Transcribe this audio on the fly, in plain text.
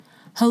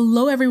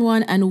Hello,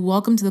 everyone, and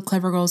welcome to the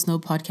Clever Girls Know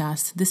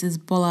podcast. This is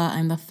Bola.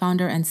 I'm the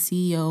founder and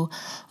CEO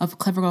of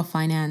Clever Girl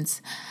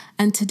Finance.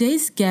 And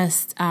today's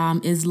guest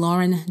is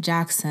Lauren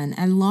Jackson.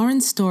 And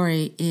Lauren's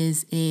story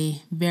is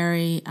a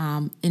very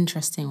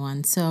interesting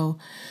one. So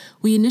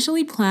we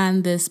initially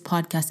planned this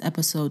podcast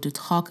episode to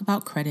talk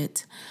about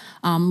credit.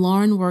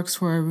 Lauren works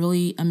for a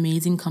really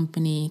amazing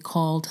company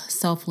called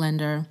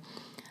Self-Lender.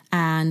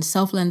 And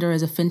Self-Lender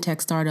is a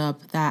fintech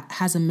startup that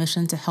has a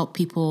mission to help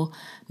people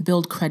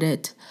build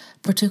credit,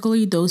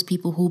 particularly those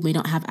people who may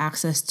not have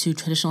access to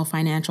traditional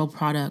financial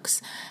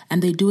products.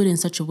 And they do it in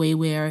such a way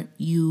where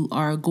you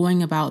are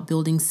going about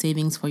building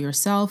savings for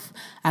yourself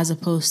as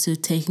opposed to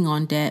taking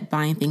on debt,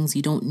 buying things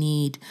you don't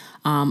need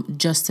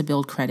just to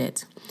build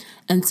credit.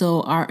 And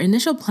so our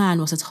initial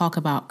plan was to talk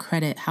about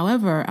credit.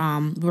 However,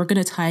 we're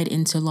going to tie it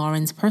into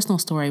Lauren's personal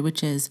story,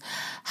 which is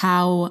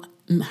how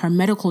her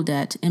medical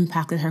debt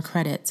impacted her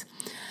credit.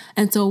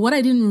 And so what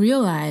I didn't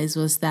realize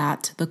was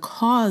that the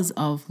cause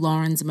of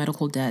Lauren's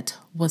medical debt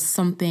was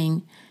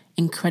something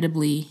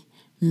incredibly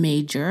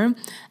major.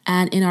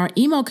 And in our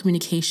email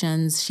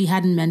communications, she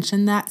hadn't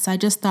mentioned that. So I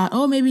just thought,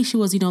 oh, maybe she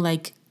was,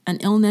 like an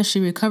illness she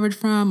recovered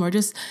from, or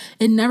just,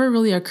 it never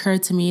really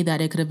occurred to me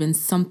that it could have been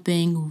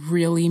something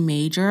really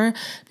major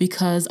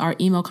because our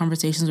email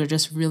conversations were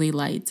just really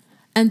light.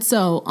 And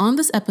so on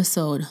this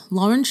episode,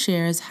 Lauren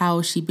shares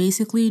how she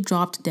basically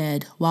dropped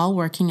dead while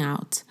working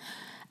out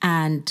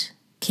and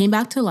came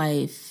back to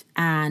life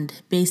and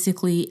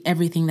basically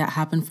everything that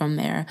happened from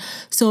there.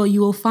 So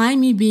you will find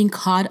me being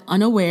caught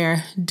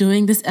unaware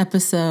doing this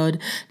episode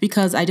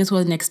because I just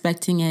wasn't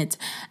expecting it.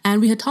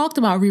 And we had talked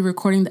about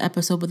re-recording the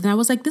episode, but then I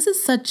was like, this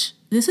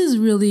is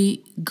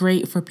really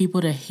great for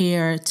people to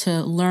hear,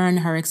 to learn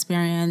her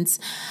experience.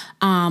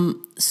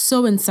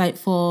 So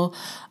insightful.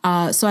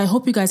 So I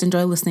hope you guys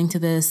enjoy listening to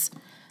this.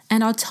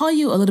 And I'll tell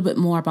you a little bit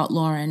more about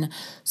Lauren.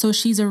 So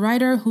she's a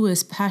writer who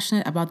is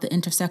passionate about the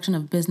intersection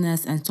of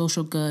business and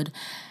social good.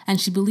 And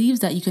she believes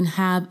that you can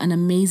have an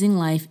amazing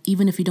life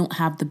even if you don't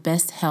have the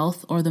best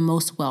health or the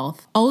most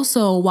wealth.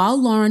 Also, while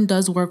Lauren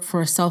does work for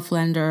a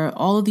Self-Lender,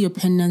 all of the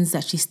opinions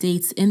that she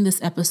states in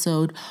this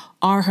episode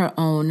are her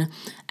own.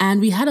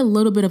 And we had a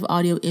little bit of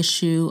audio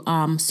issue,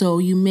 so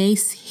you may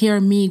hear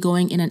me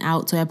going in and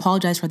out. So I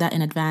apologize for that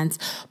in advance,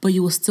 but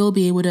you will still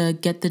be able to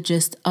get the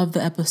gist of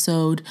the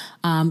episode.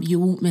 You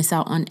won't miss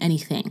out on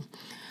anything.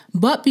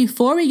 But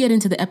before we get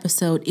into the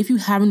episode, if you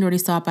haven't already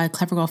stopped by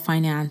Clever Girl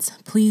Finance,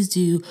 please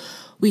do.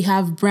 We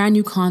have brand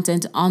new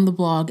content on the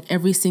blog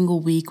every single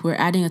week. We're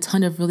adding a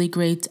ton of really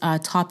great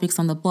topics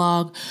on the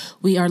blog.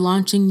 We are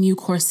launching new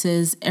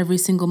courses every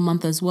single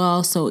month as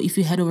well. So if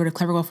you head over to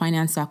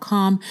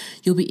clevergirlfinance.com,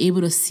 you'll be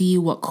able to see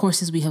what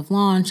courses we have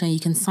launched, and you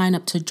can sign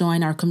up to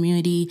join our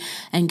community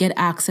and get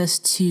access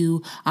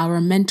to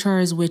our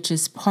mentors, which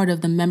is part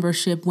of the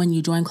membership when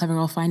you join Clever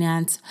Girl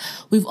Finance.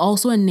 We've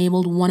also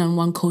enabled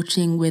one-on-one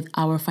coaching with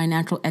our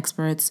financial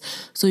experts.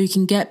 So you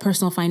can get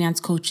personal finance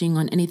coaching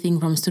on anything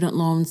from student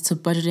loans to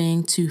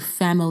budgeting to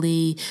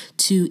family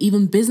to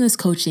even business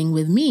coaching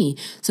with me.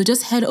 So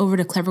just head over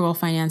to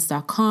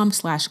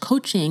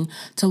clevergirlfinance.com/coaching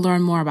to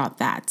learn more about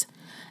that.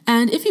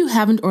 And if you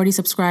haven't already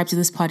subscribed to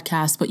this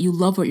podcast, but you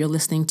love what you're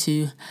listening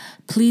to,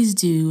 please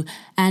do.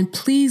 And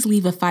please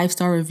leave a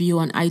 5-star review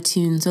on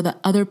iTunes so that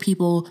other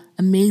people,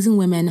 amazing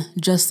women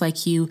just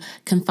like you,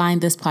 can find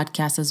this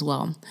podcast as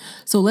well.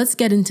 So let's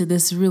get into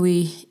this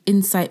really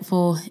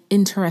insightful,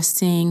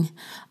 interesting,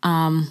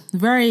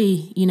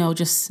 very,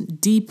 just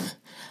deep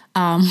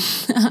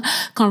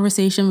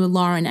conversation with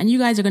Lauren. And you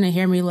guys are going to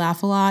hear me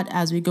laugh a lot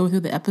as we go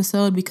through the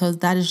episode because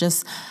that is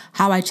just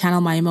how I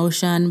channel my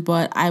emotion.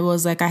 But I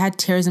had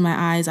tears in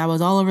my eyes. I was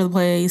all over the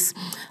place,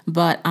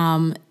 but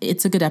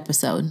it's a good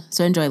episode.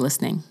 So enjoy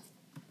listening.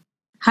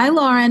 Hi,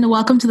 Lauren.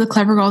 Welcome to the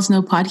Clever Girls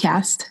Know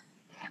podcast.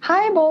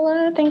 Hi,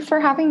 Bola. Thanks for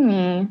having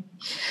me.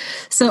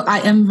 So I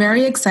am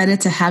very excited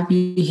to have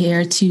you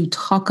here to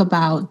talk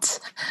about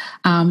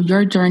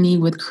your journey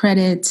with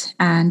credit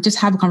and just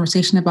have a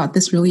conversation about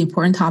this really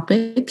important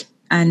topic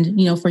and,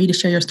 for you to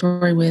share your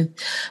story with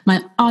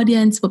my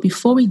audience. But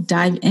before we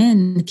dive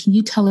in, can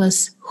you tell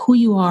us who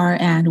you are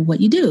and what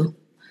you do?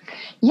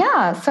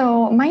 Yeah,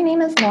 so my name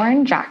is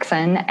Lauren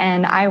Jackson,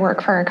 and I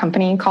work for a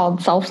company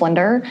called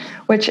Self-Lender,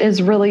 which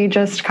is really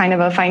just kind of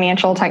a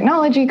financial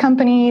technology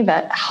company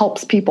that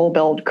helps people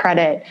build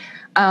credit.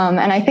 And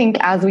I think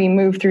as we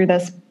move through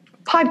this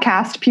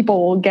podcast,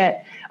 people will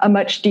get a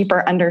much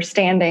deeper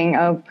understanding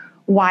of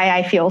why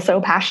I feel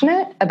so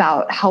passionate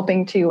about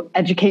helping to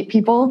educate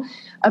people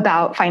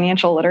about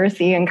financial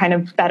literacy and kind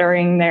of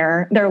bettering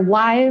their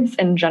lives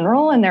in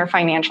general and their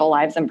financial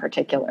lives in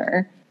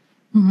particular.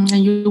 Mm-hmm.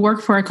 And you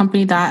work for a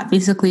company that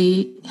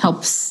basically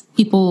helps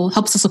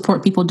to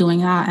support people doing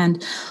that.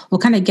 And we'll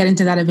kind of get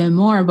into that a bit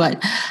more, but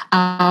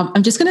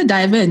I'm just going to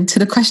dive into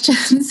the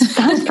questions.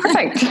 Sounds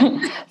perfect.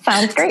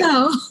 Sounds great.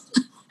 So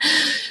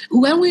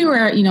when we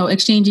were,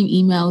 exchanging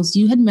emails,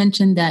 you had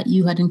mentioned that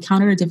you had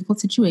encountered a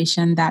difficult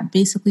situation that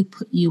basically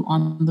put you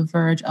on the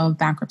verge of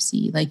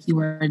bankruptcy. Like you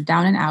were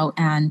down and out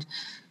and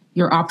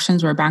your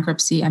options were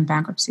bankruptcy and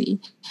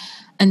bankruptcy.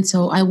 And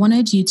so I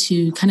wanted you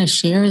to kind of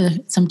share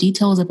some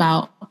details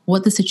about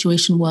what the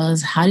situation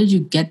was. How did you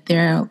get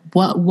there?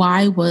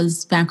 Why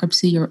was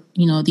bankruptcy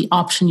the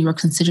option you were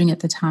considering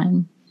at the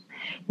time?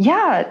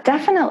 Yeah,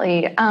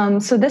 definitely.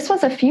 So this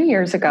was a few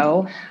years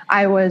ago.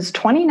 I was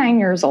 29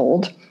 years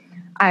old.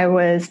 I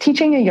was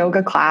teaching a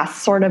yoga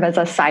class sort of as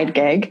a side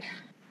gig.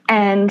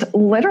 And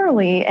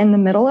literally in the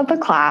middle of the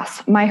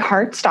class, my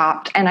heart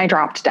stopped and I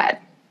dropped dead.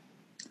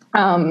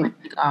 Oh my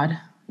God.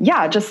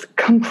 Yeah, just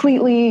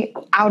completely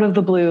out of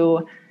the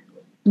blue.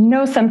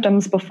 No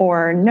symptoms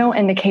before, no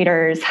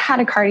indicators, had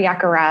a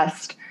cardiac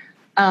arrest.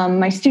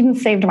 My student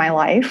saved my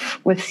life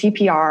with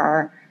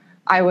CPR.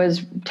 I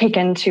was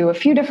taken to a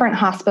few different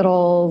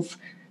hospitals,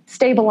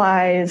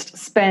 stabilized,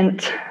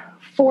 spent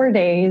 4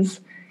 days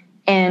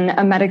in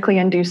a medically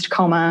induced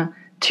coma,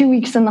 2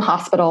 weeks in the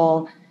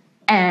hospital,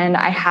 and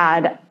I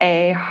had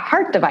a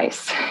heart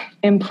device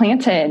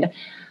implanted.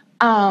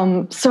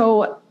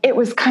 So it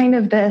was kind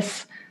of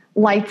this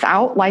lights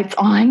out, lights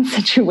on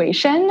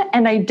situation,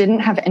 and I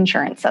didn't have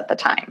insurance at the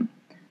time.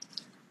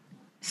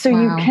 So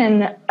Wow. you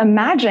can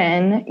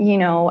imagine,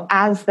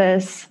 as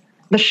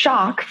the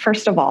shock,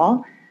 first of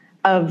all,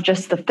 of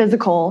just the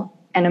physical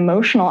and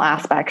emotional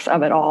aspects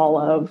of it all,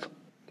 of,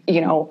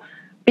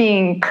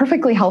 being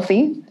perfectly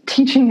healthy,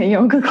 teaching a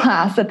yoga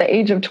class at the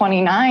age of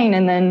 29.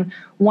 And then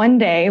one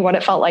day, what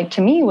it felt like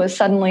to me was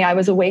suddenly I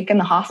was awake in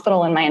the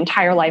hospital and my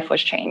entire life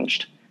was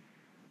changed.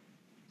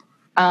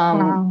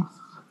 Wow.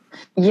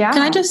 Yeah.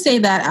 Can I just say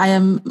that I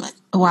am,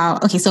 wow.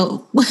 Okay.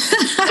 So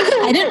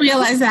I didn't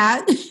realize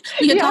that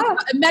we could talk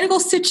about a medical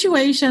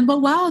situation,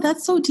 but wow,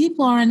 that's so deep,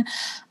 Lauren.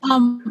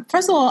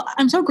 First of all,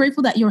 I'm so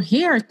grateful that you're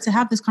here to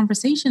have this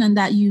conversation and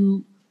that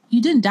you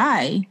didn't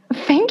die.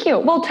 Thank you.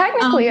 Well,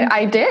 technically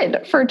I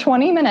did for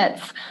 20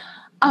 minutes.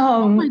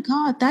 Oh my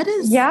God. That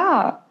is,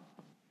 yeah.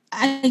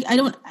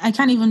 I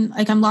can't even,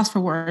 like, I'm lost for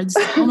words.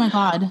 Oh my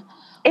God.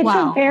 It's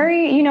wow. a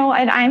very,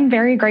 and I'm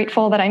very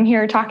grateful that I'm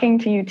here talking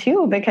to you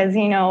too, because,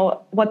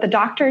 what the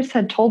doctors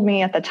had told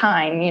me at the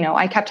time,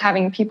 I kept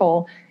having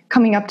people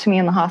coming up to me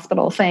in the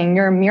hospital saying,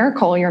 you're a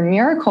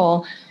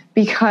miracle,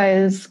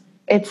 because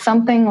it's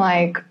something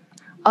like,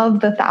 of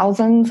the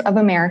thousands of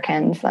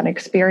Americans that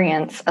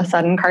experience a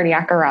sudden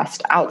cardiac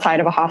arrest outside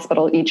of a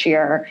hospital each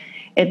year,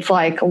 it's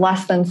like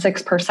less than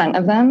 6%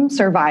 of them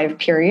survive,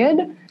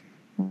 period.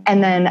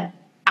 And then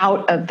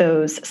out of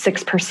those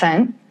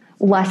 6%,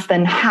 less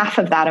than half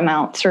of that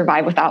amount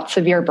survive without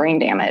severe brain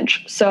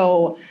damage.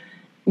 So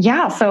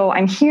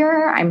I'm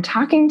here, I'm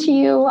talking to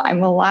you,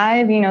 I'm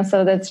alive,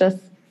 so that's just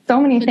so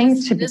many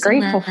things to be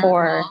grateful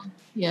for.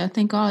 Yeah,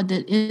 thank God.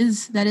 That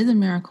is a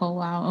miracle.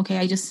 Wow.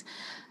 Okay.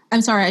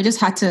 I'm sorry. I just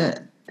had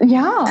to.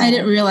 Yeah. I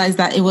didn't realize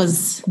that it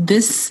was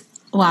this.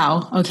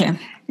 Wow. Okay.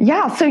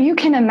 Yeah. So you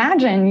can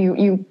imagine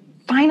you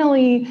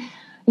finally,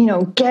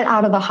 get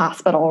out of the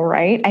hospital,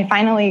 right? I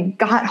finally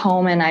got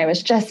home and I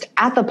was just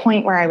at the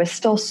point where I was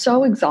still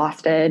so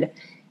exhausted,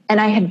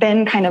 and I had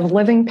been kind of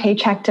living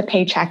paycheck to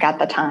paycheck at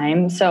the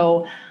time.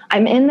 So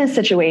I'm in this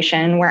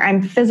situation where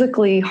I'm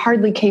physically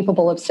hardly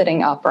capable of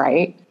sitting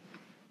upright.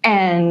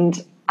 And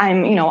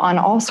I'm, on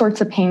all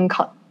sorts of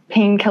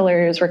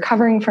painkillers,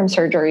 recovering from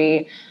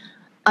surgery,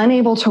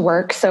 unable to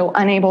work, so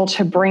unable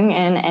to bring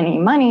in any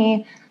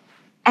money.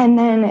 And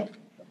then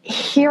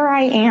here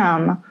I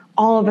am,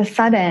 all of a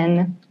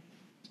sudden,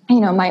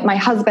 my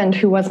husband,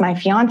 who was my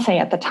fiance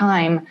at the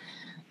time,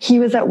 he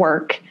was at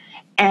work,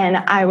 and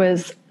I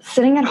was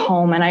sitting at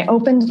home, and I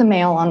opened the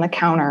mail on the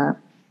counter,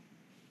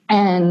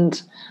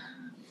 and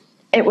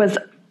it was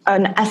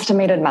an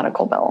estimated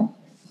medical bill.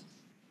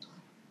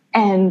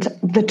 And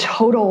the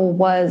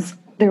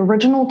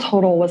original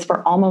total was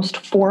for almost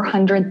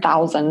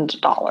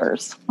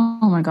 $400,000.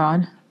 Oh my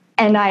God.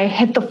 And I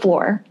hit the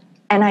floor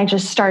and I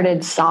just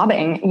started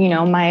sobbing,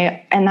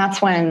 and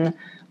that's when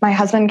my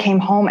husband came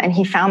home and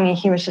he found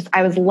me.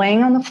 I was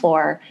laying on the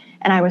floor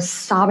and I was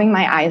sobbing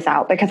my eyes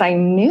out, because I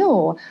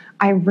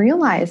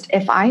realized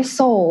if I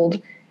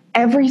sold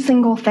every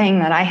single thing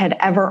that I had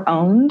ever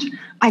owned,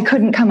 I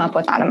couldn't come up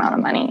with that amount of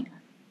money.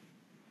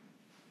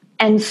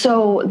 And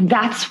so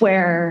that's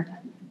where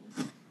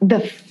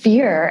the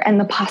fear and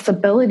the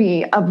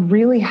possibility of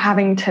really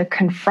having to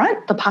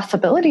confront the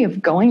possibility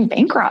of going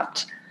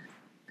bankrupt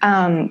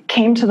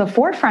came to the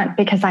forefront,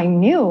 because I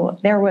knew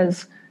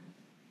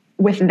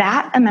with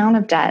that amount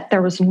of debt,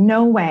 there was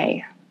no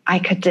way I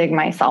could dig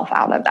myself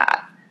out of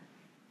that.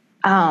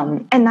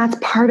 And that's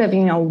part of,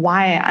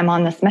 why I'm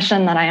on this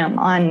mission that I am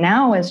on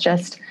now, is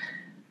just,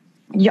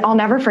 I'll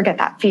never forget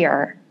that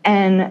fear.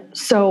 And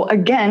so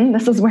again,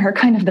 this is where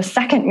kind of the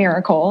second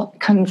miracle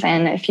comes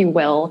in, if you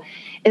will,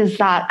 is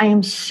that I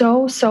am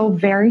so, so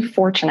very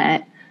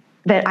fortunate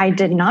that I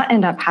did not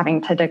end up having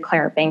to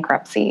declare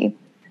bankruptcy,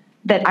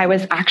 that I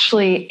was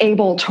actually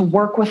able to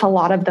work with a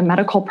lot of the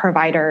medical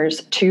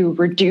providers to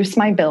reduce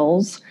my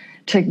bills,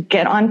 to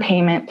get on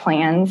payment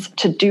plans,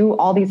 to do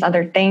all these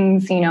other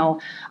things.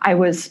 I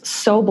was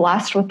so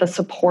blessed with the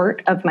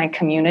support of my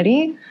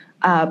community,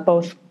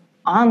 both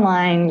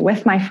online,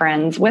 with my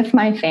friends, with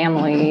my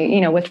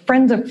family, with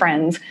friends of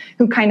friends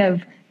who kind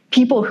of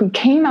people who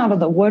came out of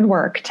the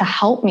woodwork to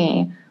help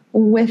me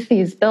with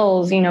these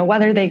bills,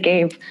 whether they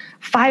gave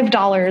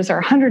 $5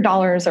 or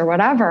 $100 or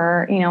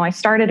whatever. I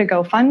started a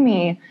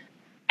GoFundMe,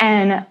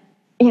 and,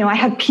 I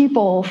had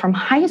people from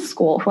high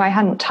school who I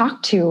hadn't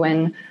talked to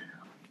in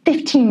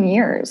 15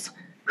 years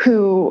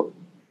who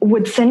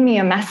would send me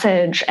a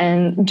message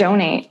and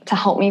donate to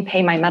help me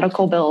pay my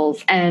medical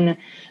bills. And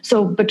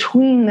so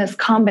between this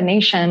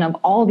combination of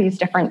all these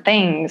different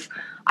things,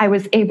 I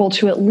was able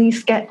to at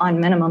least get on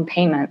minimum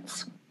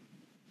payments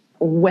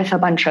with a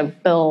bunch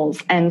of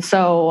bills. And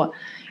so,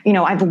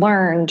 I've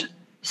learned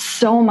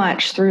so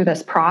much through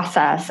this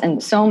process in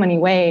so many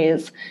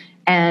ways.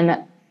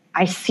 And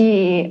I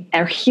see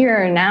or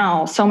hear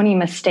now so many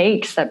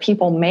mistakes that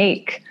people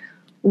make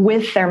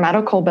with their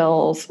medical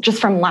bills just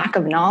from lack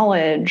of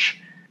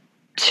knowledge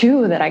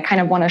too, that I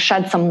kind of want to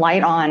shed some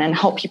light on and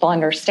help people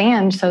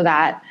understand, so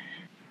that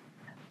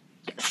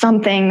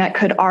something that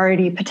could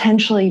already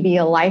potentially be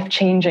a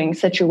life-changing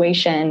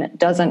situation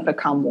doesn't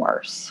become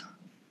worse.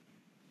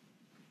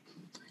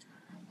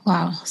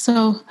 Wow.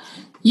 So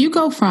you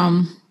go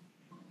from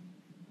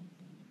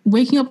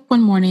waking up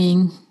one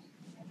morning,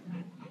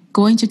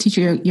 going to teach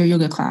your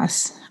yoga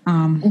class.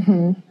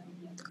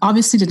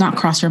 Obviously did not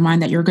cross your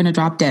mind that you're going to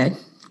drop dead.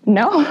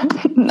 No,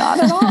 not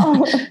at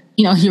all.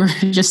 You were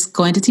just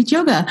going to teach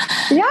yoga.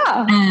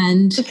 Yeah.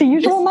 And it's a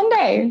usual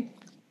Monday.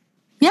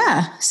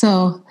 Yeah.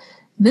 So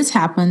this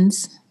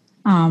happens.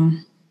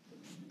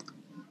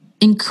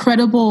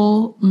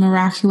 Incredible,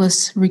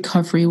 miraculous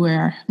recovery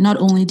where not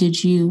only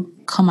did you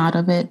come out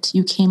of it,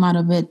 you came out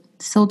of it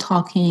still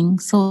talking,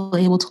 still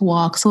able to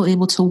walk, still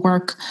able to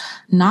work,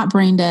 not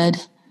brain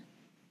dead.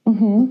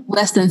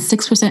 Less than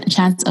 6%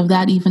 chance of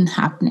that even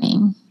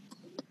happening.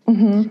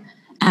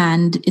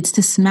 And it's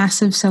this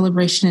massive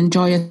celebration and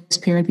joyous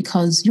period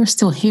because you're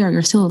still here,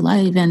 you're still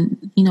alive.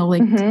 And,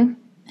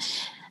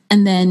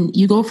 and then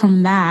you go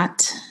from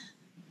that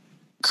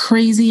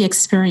crazy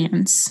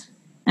experience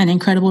and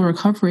incredible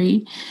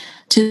recovery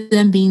to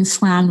them being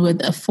slammed with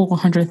a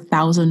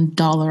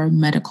 $400,000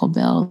 medical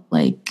bill.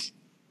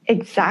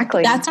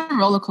 Exactly. That's a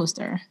roller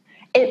coaster.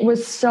 It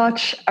was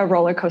such a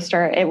roller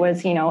coaster. It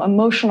was,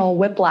 emotional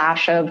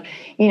whiplash of,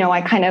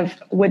 I kind of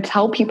would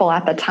tell people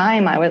at the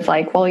time, I was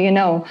like, well,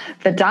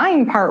 the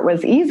dying part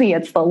was easy.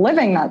 It's the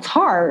living that's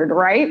hard,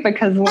 right?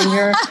 Because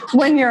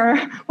when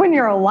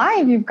you're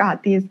alive, you've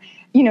got these,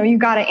 you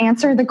got to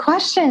answer the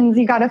questions.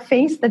 You got to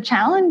face the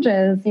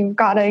challenges. You've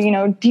got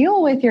to,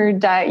 deal with your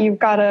debt. You've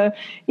got to,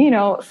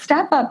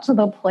 step up to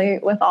the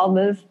plate with all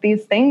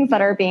these things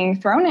that are being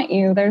thrown at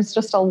you. There's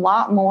just a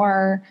lot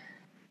more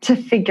to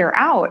figure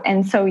out.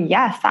 And so,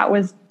 yes, that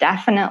was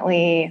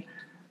definitely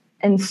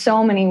in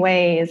so many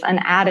ways an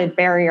added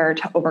barrier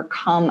to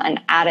overcome, an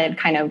added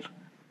kind of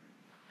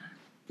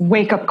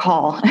wake up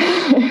call,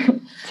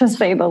 to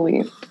say the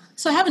least.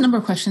 So I have a number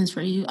of questions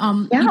for you.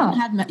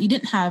 You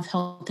didn't have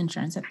health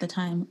insurance at the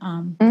time.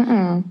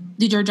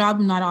 Did your job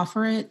not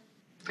offer it?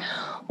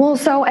 Well,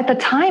 so at the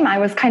time I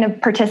was kind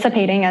of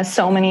participating as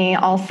so many,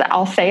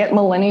 I'll say it,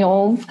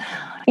 millennials,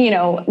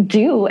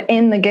 do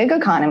in the gig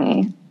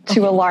economy.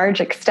 To a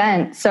large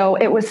extent. So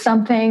it was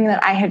something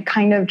that I had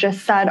kind of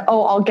just said,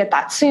 oh, I'll get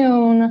that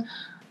soon.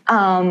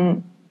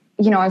 I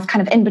was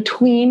kind of in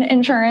between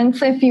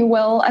insurance, if you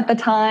will, at the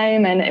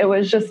time. And it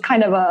was just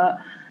kind of a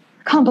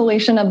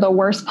compilation of the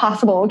worst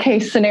possible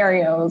case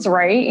scenarios,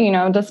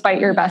 right?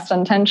 Despite your best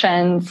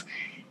intentions,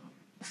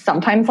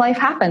 sometimes life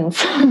happens.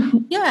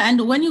 Yeah.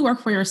 And when you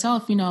work for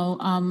yourself,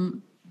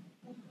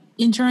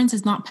 insurance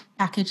is not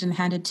packaged and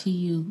handed to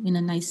you in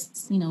a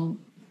nice,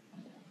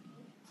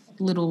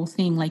 little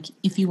thing. Like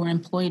if you were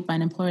employed by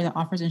an employer that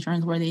offers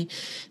insurance where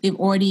they've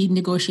already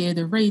negotiated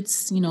the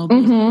rates,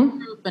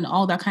 group and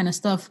all that kind of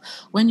stuff.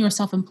 When you're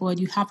self-employed,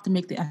 you have to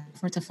make the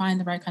effort to find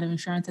the right kind of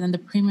insurance. And then the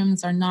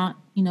premiums are not,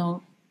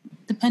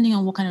 depending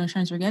on what kind of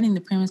insurance you're getting,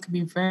 the premiums could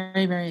be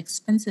very, very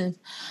expensive.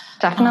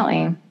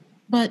 Definitely.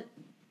 But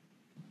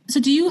so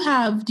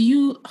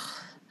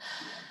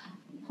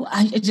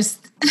I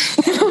just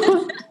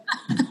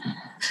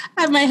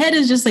my head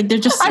is just like, they're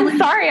just I'm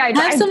sorry. I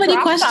have so many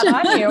questions.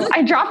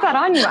 I dropped that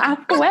on you.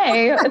 Ask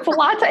away. It's a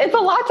lot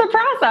to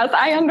process.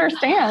 I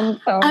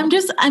understand. So I'm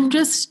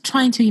just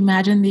trying to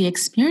imagine the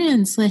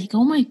experience. Like,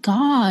 oh my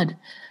God.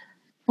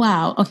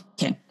 Wow.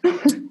 Okay.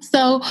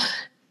 So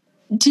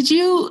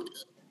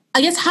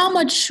I guess how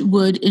much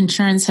would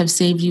insurance have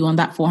saved you on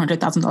that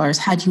 $400,000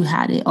 had you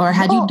had it? Or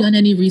had you done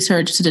any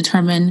research to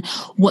determine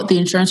what the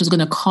insurance was going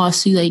to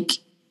cost you? Like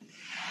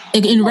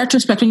in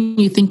retrospect, when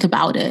you think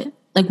about it,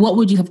 like, what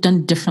would you have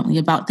done differently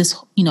about this,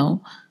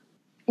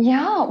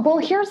 Yeah, well,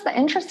 here's the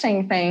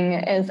interesting thing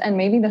is, and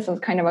maybe this is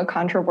kind of a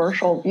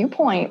controversial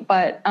viewpoint,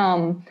 but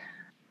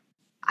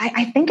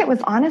I think it was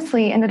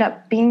honestly ended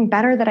up being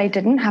better that I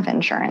didn't have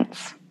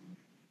insurance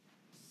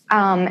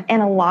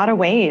in a lot of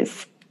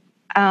ways.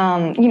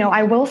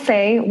 I will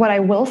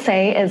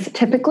say is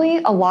typically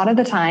a lot of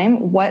the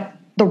time what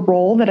the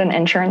role that an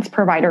insurance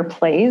provider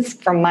plays,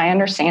 from my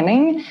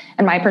understanding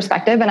and my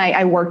perspective, and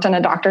I worked in a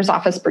doctor's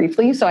office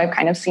briefly, so I've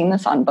kind of seen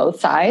this on both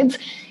sides,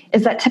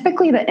 is that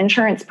typically the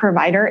insurance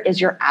provider is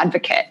your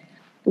advocate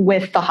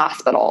with the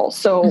hospital,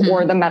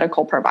 or the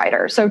medical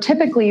provider. So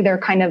typically they're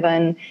kind of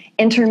an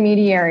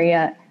intermediary,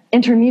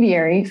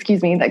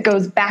 that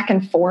goes back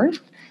and forth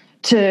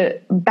to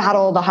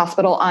battle the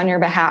hospital on your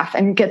behalf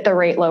and get the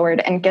rate lowered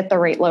and get the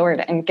rate lowered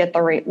and get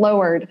the rate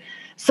lowered.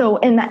 So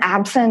in the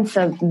absence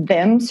of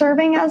them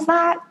serving as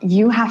that,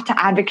 you have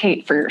to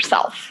advocate for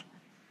yourself.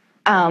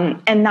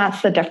 And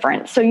that's the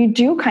difference. So you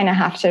do kind of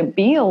have to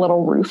be a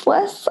little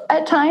ruthless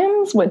at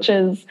times, which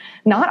is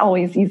not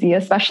always easy,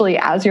 especially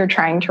as you're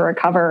trying to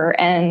recover.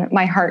 And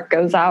my heart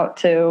goes out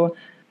to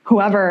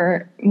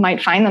whoever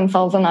might find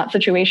themselves in that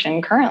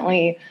situation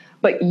currently.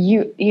 But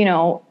you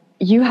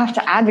have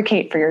to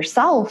advocate for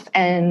yourself.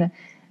 And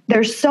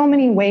there's so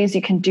many ways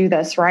you can do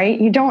this, right?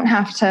 You don't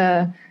have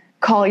to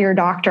call your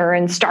doctor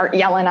and start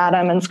yelling at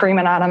him and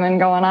screaming at him and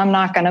going, I'm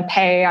not going to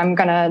pay.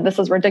 This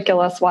is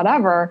ridiculous,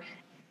 whatever.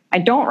 I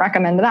don't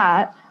recommend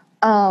that.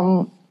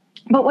 But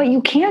what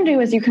you can do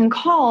is you can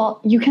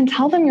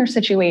tell them your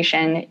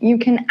situation. You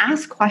can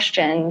ask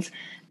questions,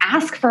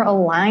 ask for a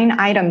line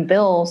item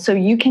bill so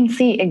you can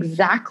see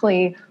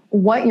exactly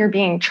what you're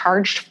being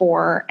charged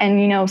for.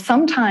 And,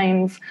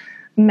 sometimes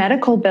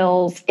medical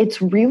bills,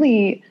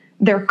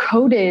 they're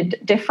coded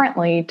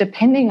differently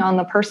depending on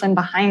the person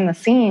behind the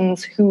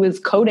scenes who is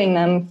coding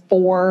them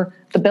for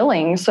the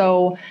billing.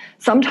 So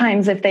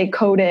sometimes if they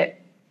code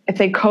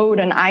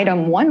an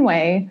item one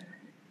way,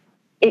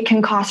 it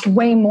can cost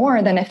way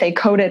more than if they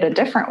code it a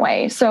different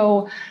way.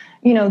 So,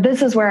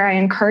 this is where I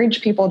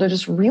encourage people to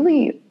just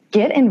really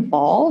get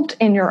involved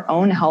in your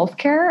own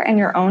healthcare and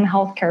your own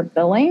healthcare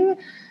billing,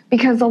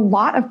 because a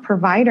lot of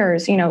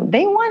providers, they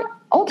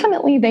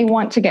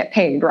want to get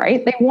paid,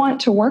 right? They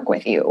want to work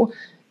with you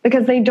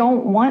because they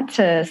don't want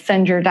to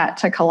send your debt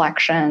to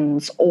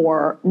collections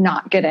or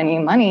not get any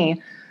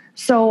money.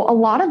 So a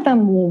lot of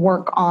them will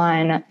work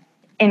on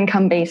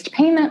income-based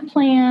payment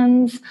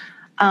plans,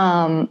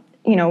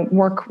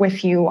 work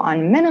with you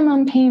on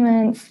minimum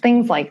payments,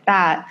 things like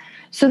that.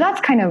 So that's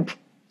kind of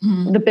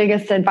the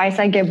biggest advice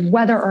I give.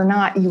 Whether or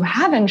not you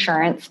have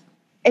insurance,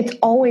 it's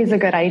always a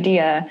good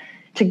idea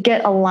to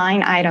get a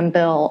line item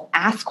bill,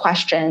 ask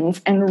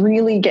questions, and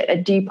really get a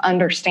deep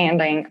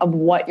understanding of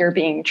what you're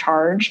being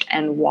charged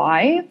and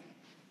why.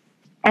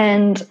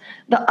 And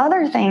the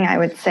other thing I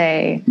would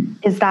say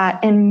is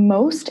that in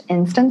most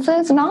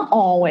instances, not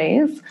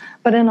always,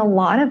 but in a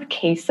lot of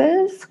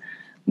cases,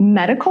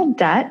 medical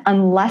debt,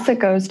 unless it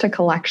goes to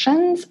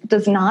collections,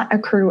 does not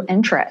accrue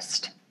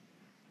interest.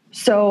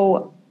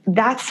 So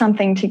that's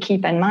something to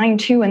keep in mind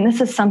too. And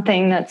this is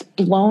something that's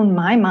blown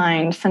my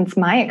mind since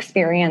my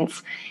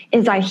experience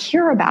is I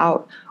hear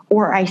about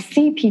or I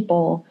see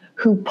people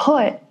who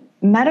put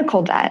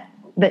medical debt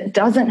that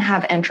doesn't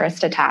have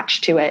interest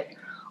attached to it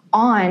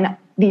on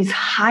these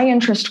high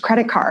interest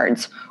credit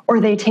cards,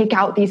 or they take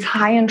out these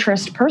high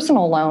interest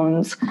personal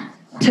loans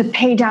to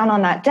pay down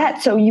on that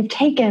debt. So you've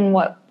taken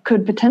what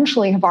could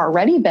potentially have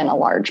already been a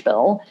large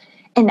bill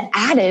and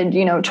added,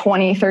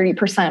 20,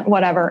 30%,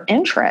 whatever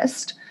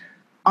interest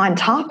on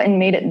top and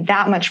made it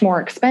that much more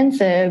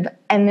expensive.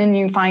 And then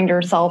you find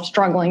yourself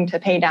struggling to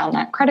pay down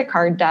that credit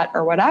card debt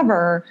or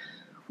whatever,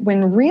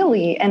 when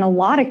really, in a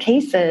lot of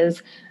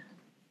cases,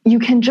 you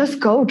can just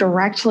go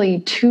directly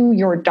to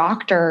your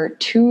doctor,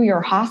 to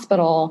your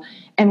hospital,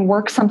 and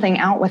work something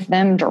out with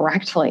them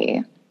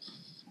directly.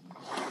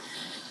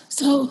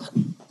 So,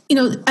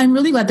 I'm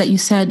really glad that you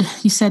said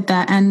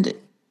that. And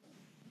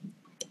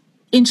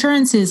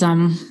insurance is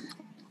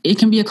it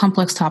can be a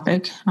complex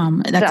topic.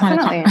 That's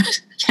Definitely.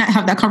 Can't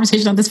have that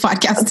conversation on this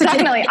podcast today.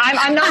 Definitely.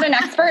 I'm not an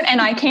expert and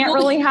I can't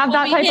really have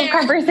that type of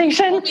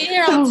conversation. We'll be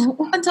here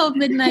until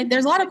midnight.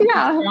 There's a lot of people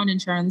around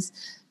insurance.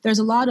 There's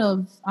a lot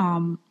of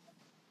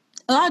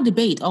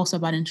debate also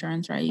about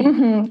insurance, right?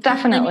 Mm-hmm,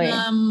 definitely.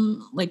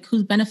 Like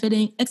who's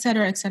benefiting, et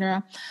cetera, et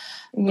cetera.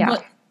 Yeah.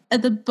 But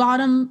at the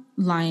bottom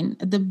line,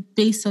 at the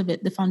base of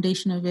it, the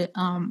foundation of it,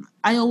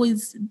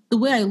 the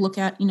way I look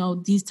at,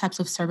 these types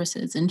of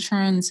services,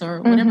 insurance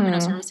or whatever kind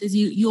of services,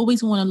 you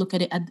always want to look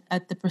at it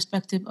at the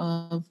perspective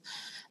of,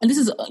 and this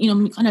is,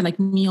 kind of like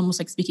me almost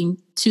like speaking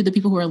to the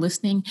people who are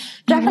listening.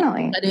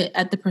 Definitely. Look at it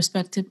at the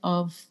perspective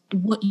of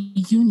what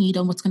you need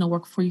and what's going to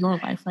work for your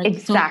life, right?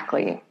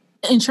 Exactly. So,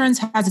 insurance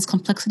has its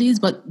complexities,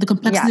 but the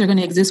complexities are going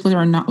to exist whether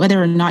or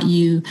not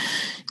you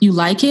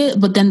like it.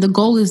 But then the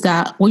goal is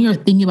that when you're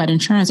thinking about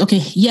insurance,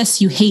 okay, yes,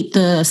 you hate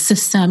the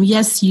system.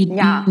 Yes, you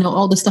know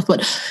all this stuff,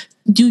 but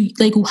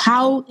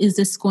how is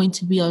this going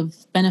to be of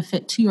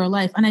benefit to your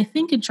life? And I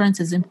think insurance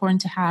is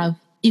important to have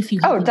if you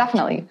have. Oh,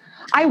 definitely.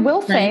 I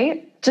will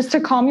say, just to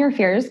calm your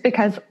fears,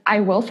 because I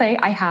will say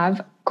I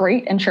have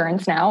great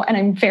insurance now and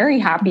I'm very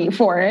happy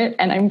for it.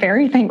 And I'm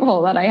very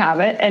thankful that I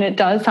have it and it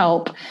does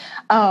help.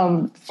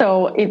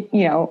 So it,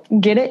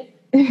 get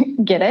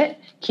it,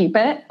 keep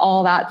it,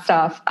 all that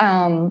stuff.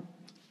 But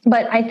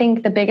I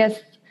think the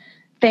biggest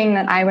thing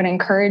that I would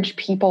encourage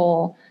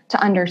people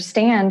to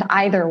understand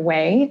either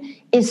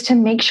way is to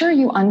make sure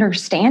you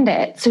understand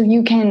it so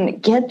you can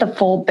get the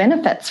full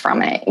benefits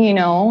from it,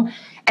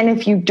 And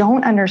if you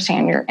don't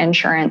understand your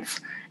insurance,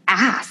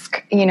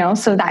 ask,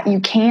 so that you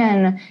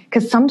can,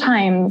 because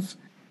sometimes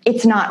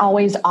it's not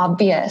always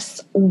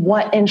obvious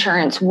what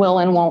insurance will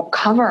and won't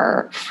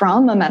cover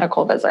from a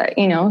medical visit,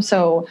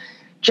 so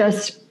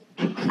just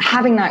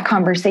having that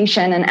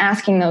conversation and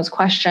asking those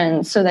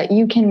questions so that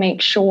you can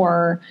make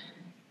sure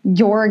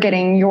you're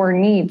getting your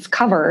needs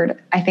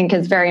covered, I think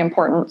is very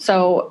important.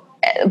 So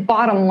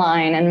bottom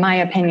line, in my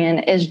opinion,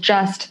 is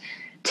just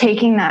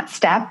taking that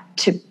step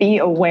to be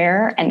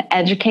aware and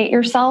educate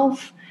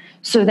yourself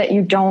so that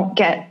you don't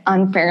get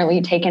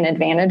unfairly taken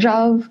advantage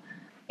of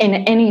in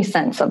any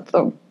sense of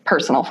the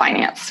personal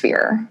finance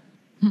sphere.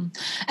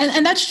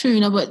 And that's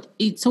true,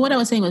 so what I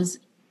was saying was,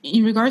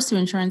 in regards to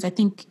insurance, I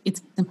think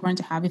it's important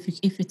to have, if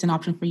it's an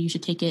option for you, you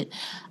should take it.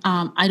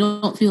 I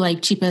don't feel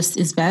like cheapest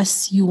is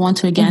best. You want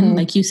to, again,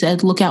 like you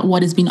said, look at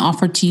what is being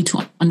offered to you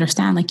to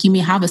understand. Like, you may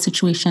have a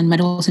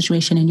medical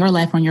situation in your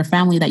life or in your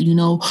family that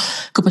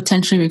could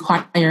potentially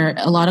require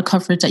a lot of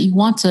coverage, that you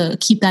want to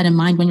keep that in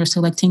mind when you're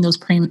selecting those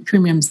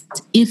premiums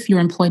if you're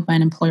employed by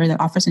an employer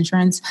that offers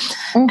insurance.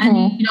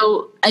 And,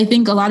 I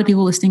think a lot of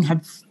people listening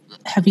have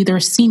either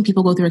seen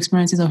people go through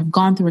experiences or have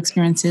gone through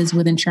experiences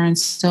with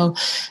insurance. So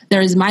there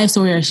is my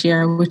story I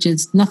share, which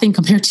is nothing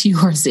compared to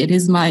yours. It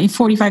is my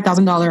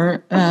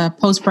 $45,000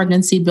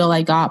 post-pregnancy bill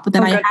I got, but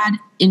then I had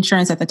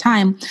insurance at the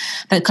time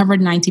that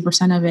covered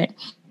 90% of it.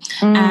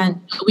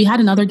 And we had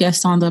another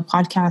guest on the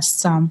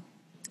podcast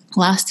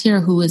last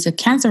year who is a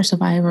cancer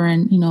survivor,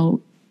 and,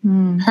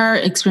 her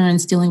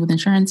experience dealing with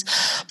insurance.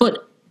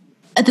 But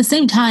at the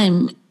same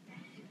time,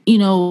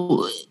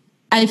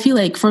 I feel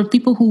like for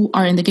people who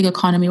are in the gig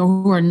economy or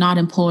who are not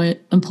employed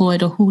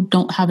or who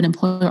don't have an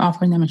employer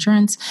offering them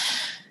insurance,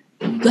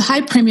 the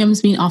high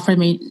premiums being offered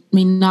may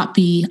not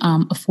be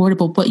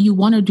affordable, but you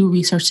want to do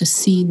research to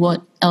see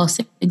what else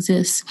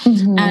exists.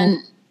 And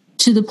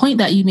to the point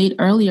that you made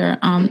earlier,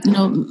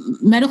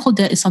 medical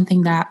debt is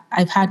something that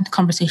I've had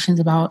conversations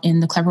about in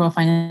the Clever Girl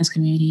Finance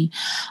community.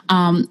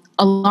 A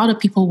lot of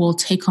people will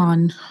take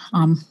on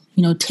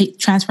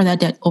transfer that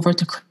debt over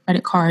to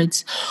credit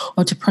cards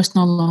or to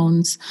personal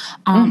loans,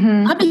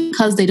 not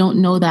because they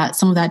don't know that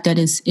some of that debt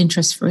is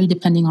interest free,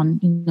 depending on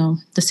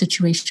the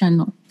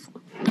situation,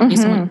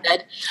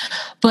 debt,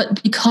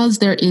 but because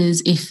there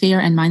is a fear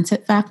and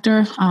mindset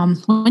factor.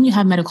 When you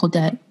have medical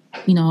debt,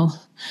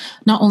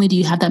 not only do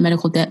you have that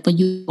medical debt, but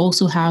you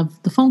also have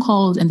the phone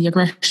calls and the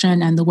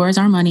aggression and the "where's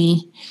our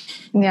money?"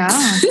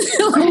 that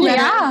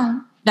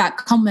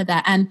come with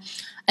that. And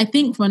I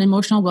think from an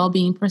emotional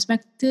well-being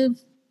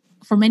perspective,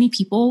 for many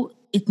people,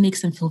 it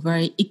makes them feel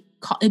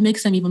it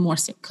makes them even more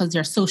sick because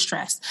they're so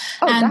stressed.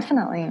 Oh, and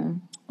definitely.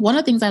 One of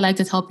the things I like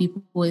to tell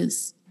people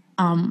is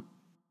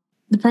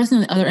the person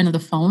on the other end of the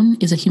phone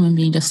is a human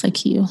being just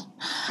like you.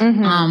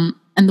 And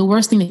the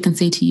worst thing they can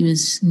say to you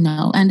is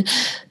no. And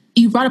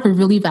you brought up a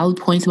really valid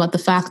point about the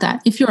fact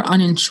that if you're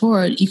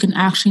uninsured, you can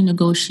actually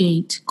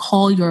negotiate,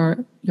 call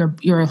your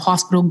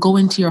hospital, go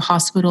into your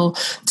hospital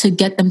to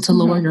get them to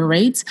lower your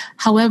rates.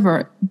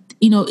 However,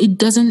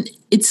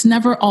 it's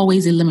never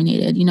always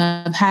eliminated.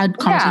 I've had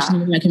conversations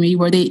with my community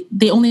where they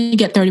only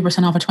get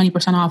 30% off or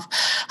 20% off.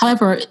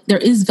 However, there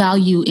is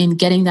value in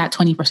getting that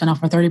 20%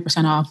 off or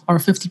 30% off or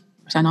 50%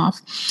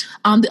 off.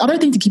 The other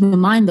thing to keep in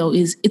mind, though,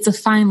 is it's a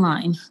fine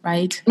line,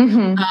 right?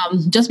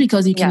 Just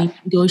because you can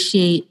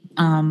negotiate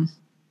the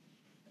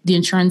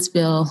insurance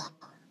bill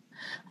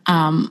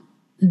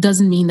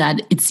doesn't mean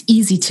that it's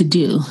easy to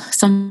do.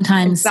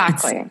 Sometimes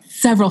it's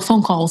several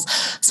phone calls.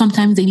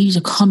 Sometimes they need you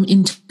to come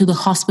into the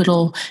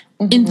hospital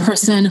in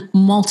person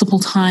multiple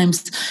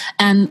times.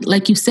 And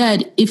like you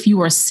said, if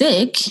you are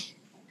sick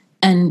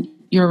and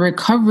you're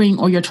recovering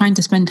or you're trying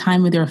to spend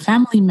time with your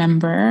family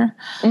member,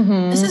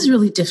 this is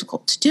really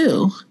difficult to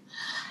do.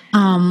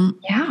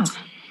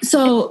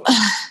 So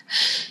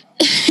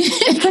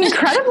it's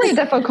incredibly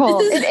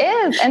difficult. It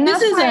is. And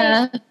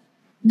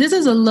this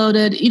is a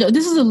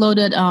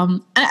loaded,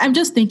 I'm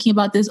just thinking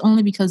about this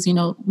only because,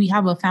 we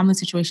have a family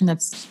situation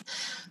that's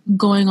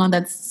going on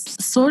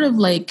that's sort of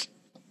like,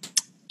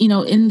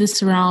 in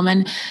this realm.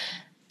 And,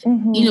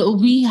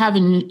 we have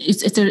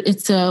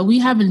we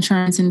have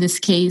insurance in this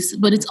case,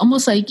 but it's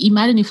almost like,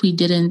 imagine if we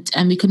didn't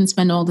and we couldn't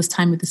spend all this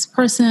time with this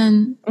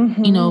person,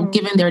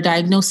 given their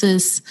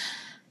diagnosis.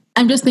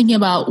 I'm just thinking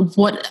about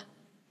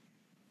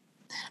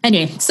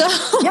anyway, so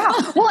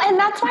well, and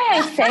that's why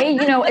I say,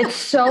 it's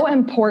so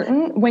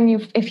important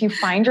if you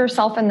find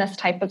yourself in this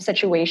type of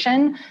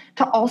situation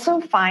to also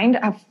find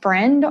a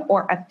friend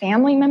or a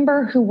family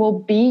member who will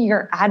be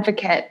your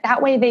advocate.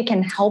 That way they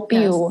can help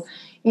you,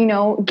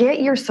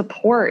 get your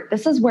support.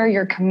 This is where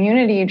your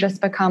community just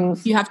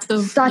becomes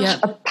such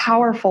a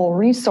powerful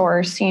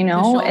resource,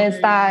 is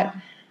that.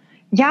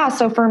 Yeah.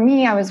 So for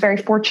me, I was very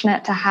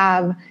fortunate to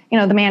have,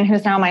 the man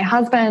who's now my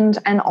husband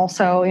and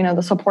also,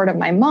 the support of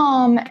my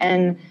mom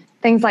and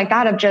things like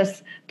that, of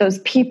just those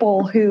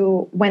people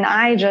who, when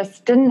I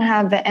just didn't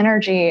have the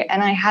energy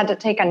and I had to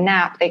take a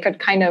nap, they could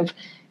kind of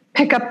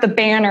pick up the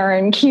banner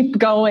and keep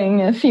going,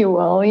 if you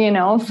will,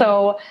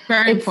 so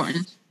very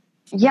important.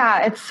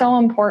 Yeah. It's so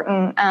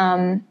important,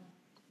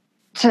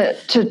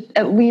 to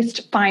at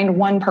least find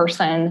one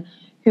person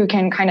who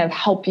can kind of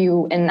help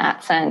you in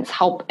that sense,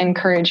 help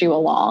encourage you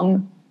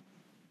along.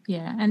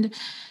 Yeah. And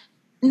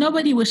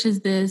nobody wishes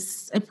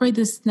this. I pray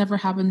this never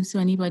happens to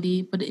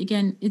anybody. But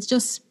again, it's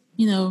just,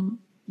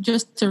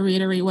 just to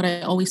reiterate what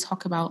I always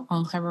talk about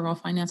on Clever Girl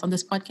Finance on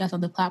this podcast, on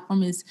the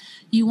platform, is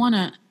you want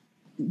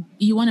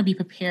to be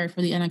prepared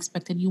for the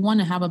unexpected. You want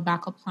to have a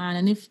backup plan.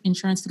 And if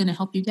insurance is going to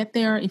help you get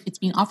there, if it's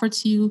being offered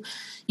to you,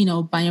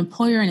 by an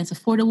employer and it's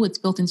affordable, it's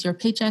built into your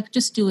paycheck,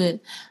 just do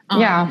it.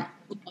 Yeah,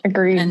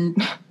 agreed.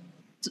 And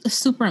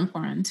super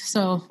important.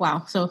 So,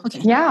 wow. So,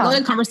 okay. Yeah.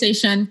 Loaded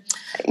conversation.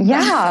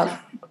 Yeah,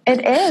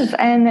 it is.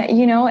 And,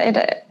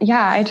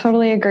 I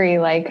totally agree.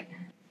 Like,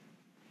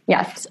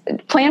 yes,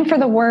 plan for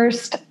the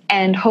worst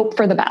and hope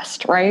for the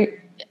best, right?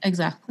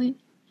 Exactly.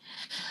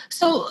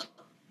 So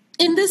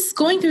in this,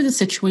 going through the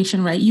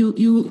situation, right,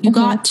 you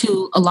got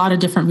to a lot of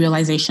different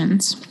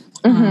realizations.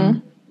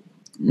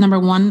 Number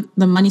one,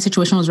 the money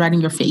situation was right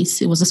in your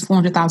face. It was this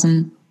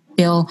 $400,000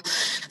 bill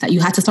that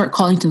you had to start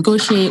calling to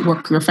negotiate,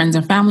 work with your friends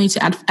and family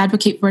to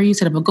advocate for you,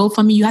 set up a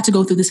GoFundMe. You had to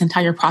go through this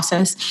entire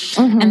process.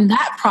 And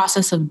that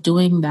process of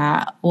doing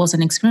that was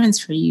an experience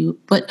for you.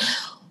 But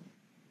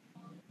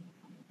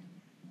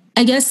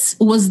I guess,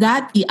 was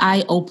that the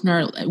eye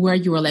opener where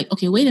you were like,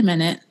 okay, wait a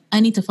minute, I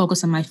need to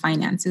focus on my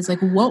finances? Like,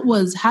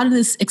 how did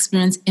this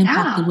experience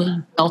impact the way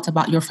you felt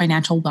about your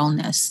financial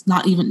wellness?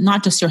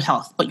 Not just your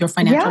health, but your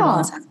financial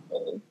wellness as a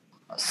whole.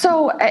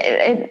 So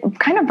it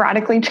kind of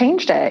radically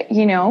changed it,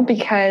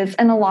 because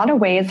in a lot of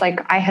ways, like,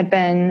 I had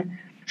been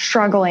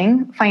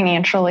struggling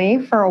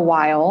financially for a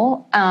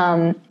while.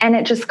 And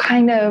it just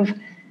kind of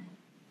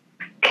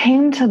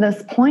came to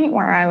this point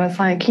where I was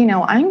like,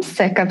 I'm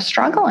sick of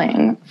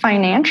struggling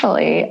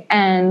financially,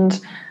 and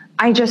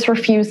I just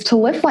refuse to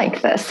live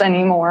like this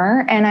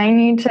anymore. And I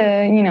need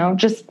to,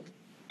 just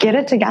get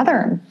it together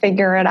and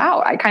figure it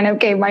out. I kind of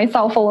gave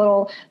myself a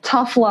little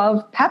tough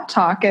love pep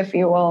talk, if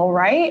you will.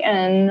 Right.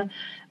 And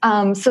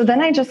so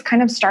then I just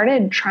kind of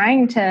started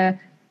trying to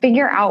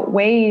figure out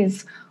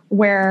ways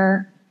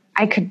where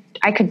I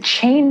could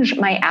change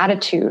my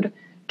attitude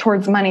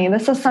towards money.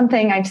 This is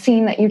something I've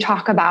seen that you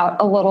talk about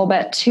a little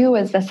bit too,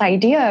 is this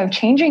idea of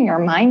changing your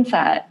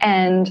mindset.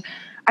 And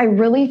I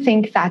really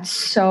think that's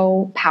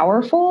so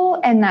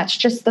powerful. And that's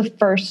just the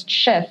first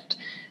shift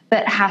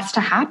that has to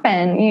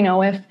happen.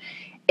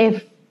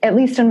 If at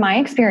least in my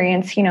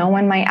experience,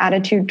 when my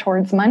attitude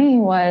towards money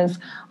was,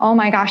 oh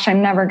my gosh,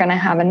 I'm never going to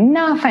have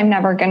enough. I'm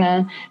never going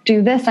to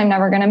do this. I'm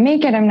never going to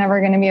make it. I'm never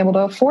going to be able to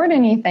afford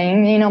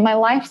anything. My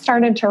life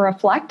started to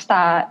reflect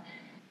that.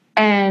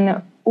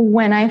 And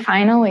when I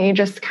finally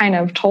just kind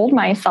of told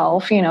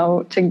myself,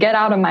 to get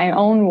out of my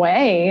own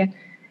way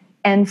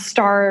and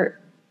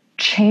start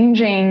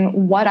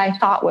changing what I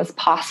thought was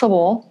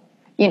possible,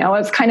 it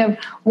was kind of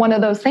one of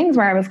those things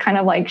where I was kind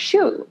of like,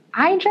 shoot,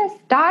 I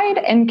just died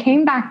and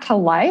came back to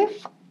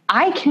life.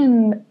 I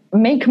can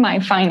make my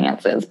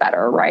finances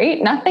better,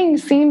 right? Nothing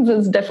seems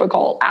as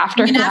difficult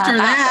after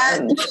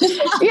that.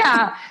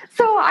 Yeah.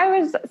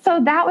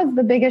 So that was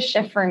the biggest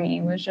shift for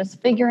me, was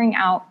just figuring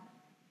out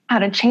how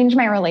to change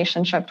my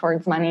relationship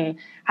towards money,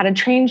 how to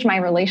change my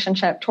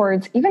relationship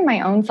towards even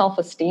my own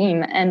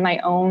self-esteem and my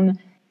own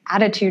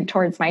attitude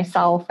towards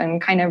myself,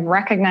 and kind of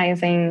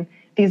recognizing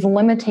these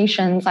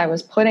limitations I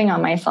was putting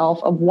on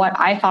myself of what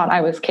I thought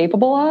I was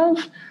capable of.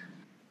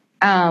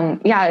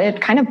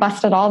 It kind of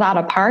busted all that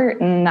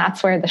apart, and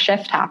that's where the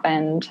shift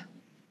happened.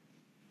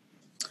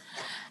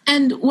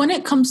 And when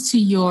it comes to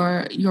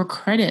your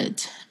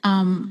credit,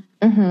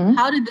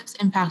 how did this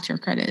impact your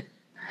credit?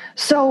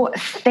 So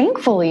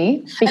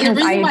thankfully, because and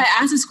the reason why I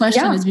asked this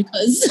question is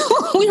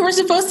because we were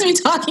supposed to be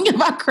talking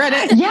about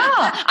credit.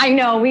 Yeah, I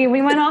know. We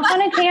went off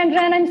on a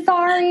tangent. I'm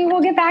sorry.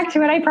 We'll get back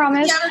to it. I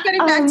promise. Yeah, we're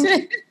getting back to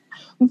it.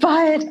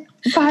 But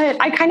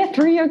I kind of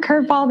threw you a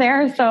curveball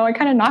there, so I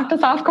kind of knocked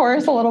us off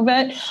course a little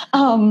bit.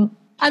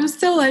 I'm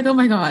still like, oh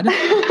my God.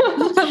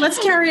 But let's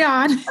carry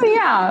on.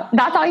 Yeah,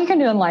 that's all you can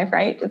do in life,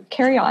 right? Just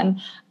carry on.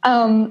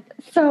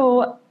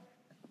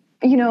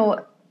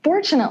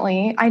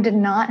 Fortunately, I did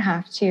not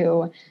have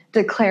to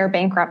declare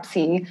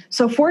bankruptcy.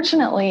 So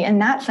fortunately, in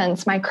that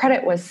sense, my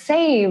credit was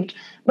saved.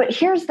 But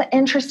here's the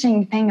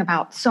interesting thing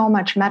about so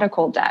much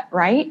medical debt,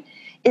 right?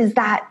 Is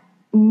that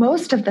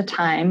most of the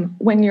time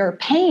when you're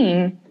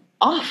paying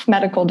off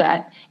medical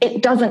debt,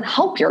 it doesn't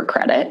help your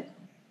credit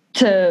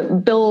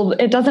to build.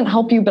 It doesn't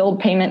help you build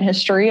payment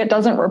history. It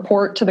doesn't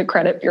report to the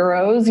credit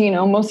bureaus.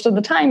 Most of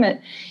the time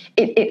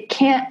it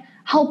can't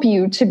help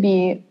you to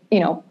be,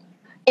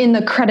 in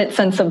the credit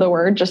sense of the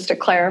word, just to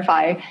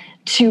clarify,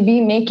 to be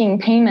making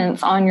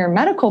payments on your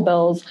medical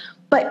bills.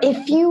 But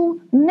if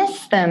you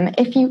miss them,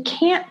 if you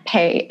can't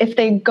pay, if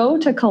they go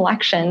to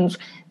collections,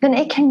 then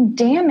it can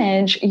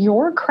damage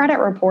your credit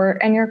report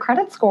and your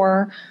credit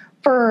score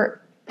for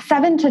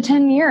 7 to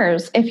 10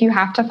 years if you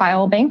have to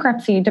file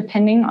bankruptcy,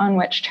 depending on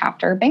which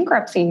chapter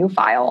bankruptcy you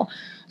file.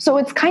 So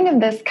it's kind of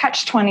this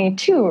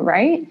catch-22,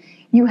 right?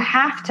 You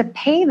have to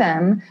pay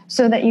them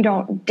so that you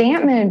don't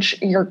damage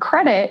your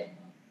credit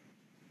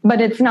but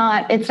it's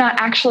not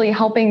actually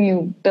helping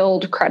you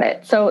build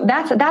credit. So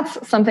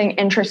that's something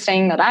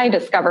interesting that I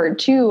discovered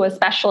too,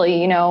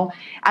 especially,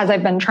 as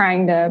I've been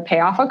trying to pay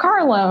off a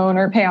car loan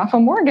or pay off a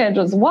mortgage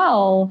as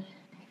well,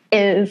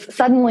 is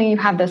suddenly you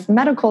have this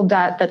medical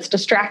debt that's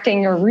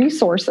distracting your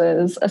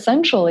resources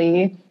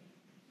essentially,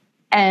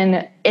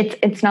 and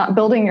it's not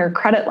building your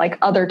credit like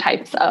other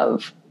types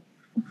of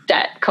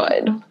debt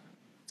could.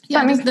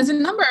 Yeah, there's a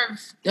number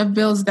of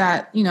bills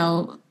that,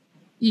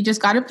 you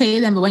just got to pay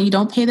them, but when you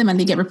don't pay them and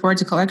they get reported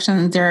to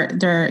collections,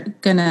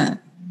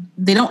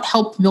 they don't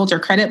help build your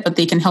credit, but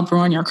they can help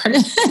ruin your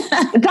credit.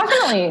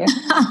 Definitely.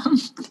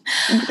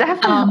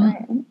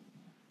 Definitely.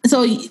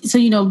 So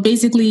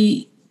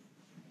basically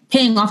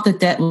paying off the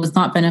debt was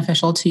not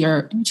beneficial to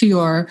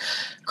your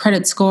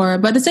credit score.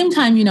 But at the same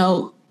time,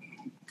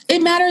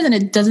 it matters and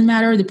it doesn't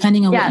matter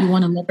depending on what you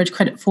want to leverage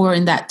credit for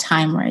in that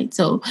time, right?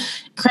 So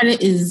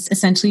credit is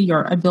essentially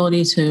your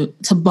ability to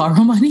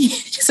borrow money.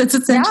 So it's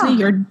essentially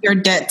your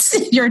debt's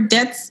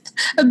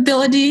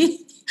ability.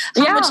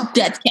 How much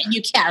debt can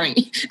you carry?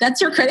 That's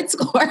your credit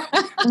score.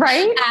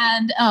 Right.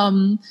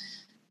 And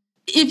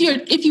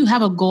if you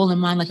have a goal in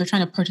mind, like you're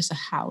trying to purchase a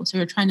house or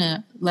you're trying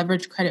to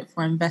leverage credit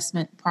for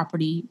investment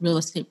property, real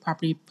estate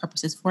property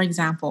purposes, for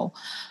example,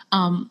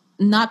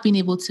 not being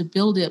able to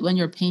build it when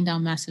you're paying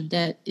down massive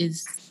debt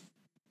is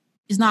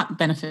not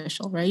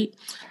beneficial, right?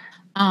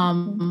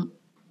 And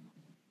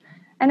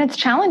it's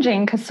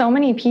challenging because so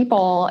many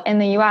people in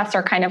the US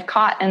are kind of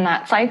caught in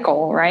that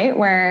cycle, right?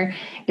 Where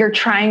you're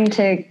trying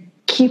to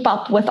keep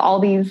up with all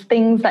these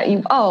things that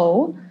you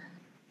owe.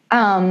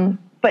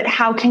 But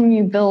how can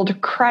you build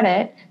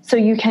credit so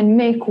you can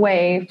make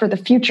way for the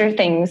future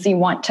things you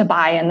want to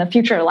buy and the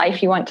future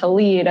life you want to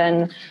lead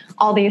and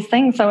all these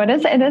things? So it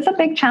is a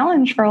big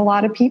challenge for a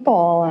lot of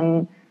people.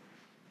 And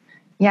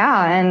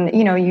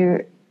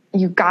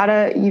you've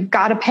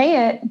gotta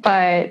pay it,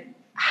 but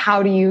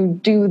how do you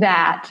do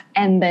that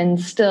and then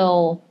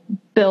still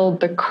build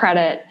the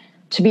credit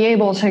to be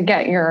able to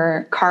get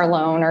your car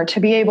loan or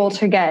to be able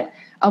to get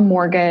a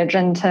mortgage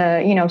and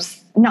to,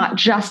 not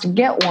just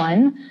get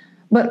one,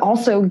 but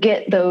also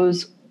get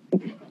those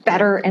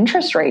better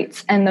interest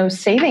rates and those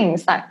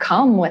savings that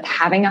come with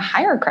having a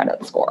higher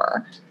credit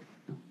score.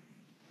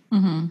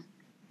 Mm-hmm.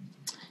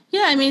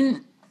 Yeah, I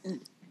mean,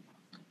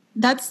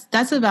 that's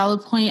a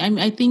valid point.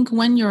 I think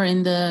when you're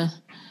in the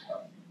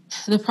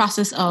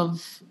process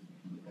of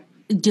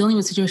dealing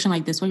with a situation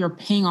like this, where you're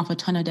paying off a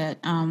ton of debt,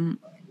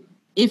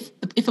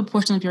 if a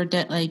portion of your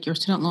debt, like your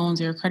student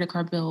loans or your credit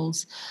card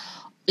bills,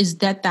 is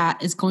debt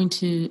that is going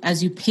to,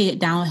 as you pay it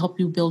down, help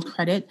you build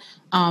credit.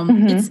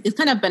 It's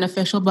kind of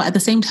beneficial, but at the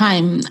same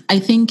time, I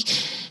think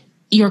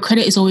your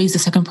credit is always the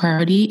second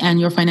priority and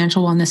your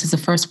financial wellness is the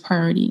first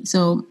priority.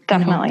 So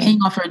definitely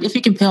if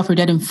you can pay off your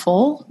debt in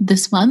full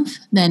this month,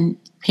 then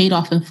pay it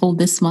off in full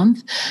this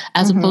month,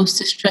 as opposed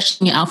to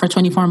stretching it out for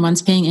 24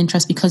 months, paying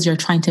interest because you're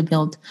trying to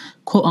build,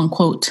 quote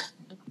unquote,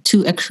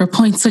 2 extra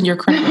points on your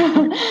credit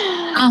report.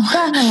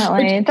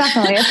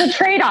 Definitely. It's a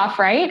trade-off,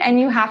 right? And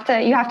you have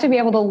to be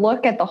able to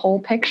look at the whole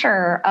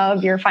picture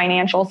of your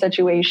financial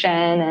situation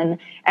and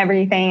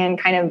everything and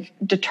kind of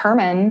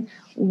determine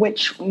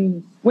which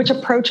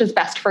approach is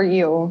best for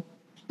you.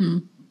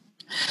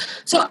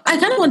 So I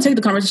kind of want to take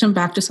the conversation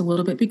back just a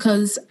little bit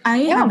because I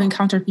have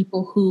encountered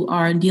people who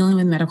are dealing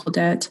with medical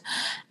debt.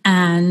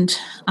 And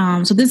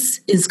so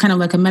this is kind of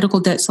like a medical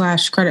debt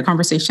 / credit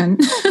conversation.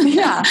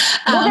 Yeah.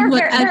 Well,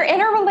 they're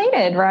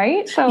interrelated,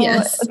 right? So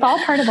It's all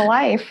part of the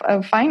life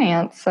of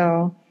finance.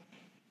 So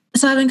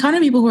I've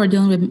encountered people who are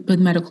dealing with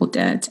medical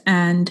debt,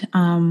 and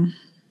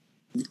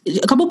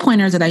a couple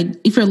pointers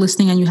if you're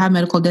listening and you have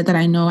medical debt that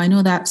I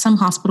know that some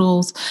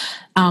hospitals,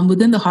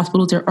 within the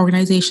hospitals, there are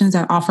organizations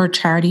that offer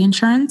charity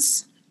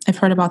insurance. I've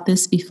heard about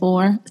this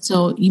before.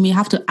 So you may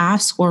have to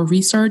ask or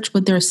research,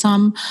 but there are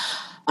some,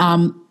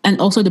 and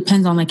also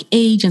depends on like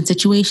age and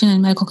situation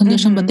and medical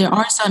condition, but there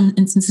are some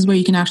instances where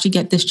you can actually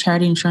get this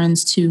charity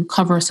insurance to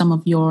cover some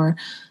of the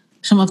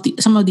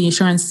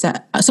insurance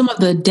some of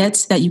the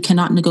debts that you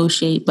cannot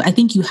negotiate. But I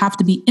think you have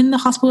to be in the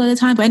hospital at the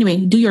time. But anyway,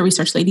 do your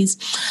research, ladies.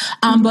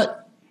 But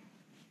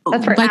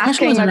that's where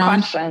asking the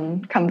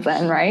question comes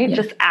in, right? Yeah.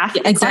 Just ask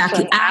the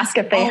question. Ask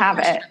if they have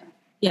it.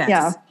 Yes.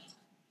 Yeah.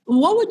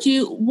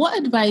 What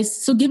advice,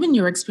 so given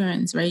your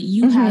experience, right,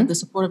 you had the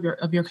support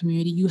of your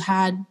community, you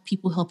had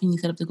people helping you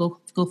set up the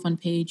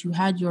GoFund page, you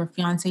had your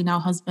fiance, now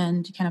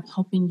husband, kind of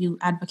helping you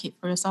advocate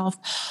for yourself.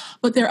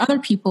 But there are other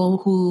people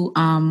who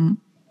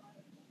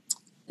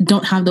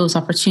don't have those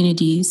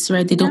opportunities,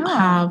 right? They don't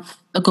have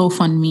a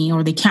GoFundMe,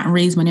 or they can't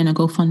raise money in a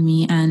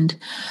GoFundMe, and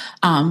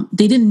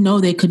they didn't know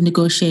they could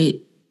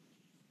negotiate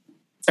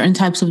certain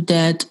types of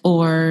debt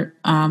or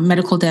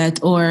medical debt,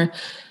 or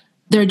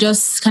they're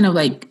just kind of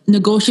like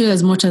negotiate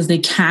as much as they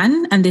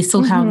can and they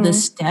still have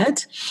this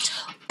debt.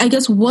 I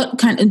guess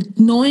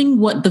knowing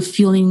what the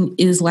feeling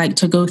is like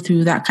to go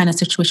through that kind of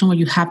situation where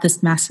you have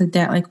this massive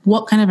debt, like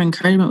what kind of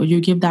encouragement would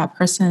you give that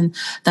person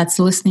that's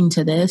listening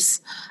to this?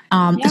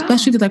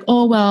 Especially if they're like,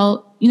 oh,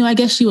 well, I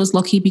guess she was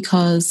lucky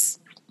because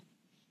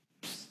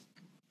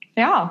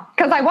Yeah,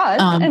 because I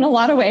was in a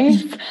lot of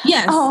ways.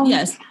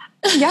 Yes.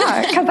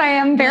 Yeah, because I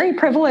am very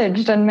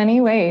privileged in many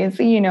ways,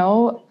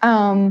 but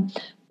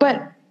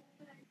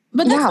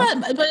that's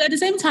not, but at the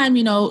same time,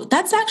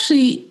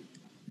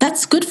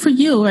 that's good for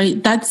you,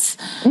 right? That's,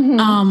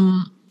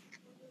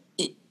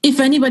 if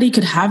anybody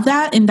could have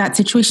that in that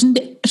situation,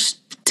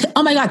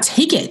 oh my God,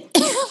 take it.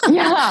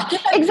 Yeah,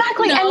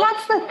 exactly. And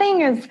that's the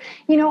thing is,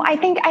 I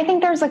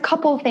think there's a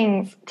couple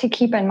things to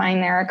keep in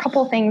mind there. A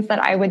couple things that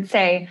I would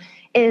say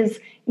is,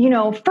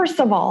 first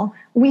of all,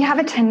 we have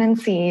a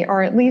tendency,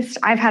 or at least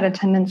I've had a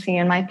tendency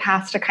in my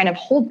past, to kind of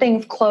hold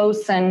things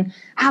close and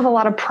have a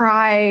lot of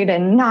pride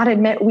and not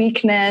admit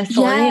weakness,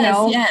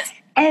 Yes.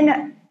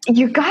 And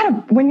you gotta,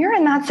 when you're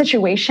in that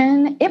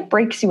situation, it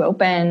breaks you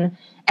open,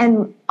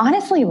 and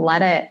honestly,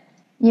 let it.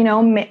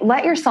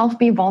 Let yourself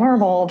be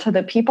vulnerable to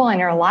the people in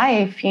your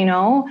life,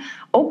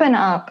 open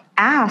up,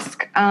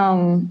 ask,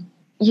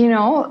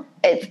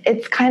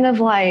 it's kind of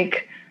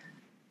like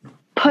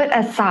put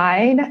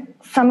aside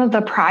some of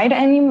the pride,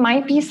 and you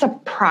might be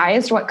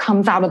surprised what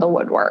comes out of the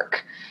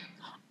woodwork.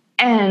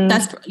 And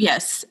that's,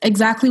 yes,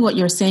 exactly what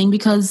you're saying,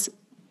 because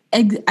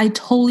I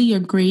totally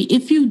agree.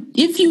 If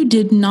you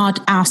did not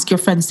ask your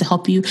friends to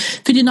help you,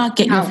 if you did not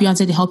get your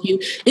fiance to help you,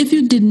 if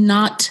you did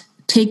not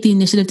take the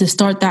initiative to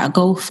start that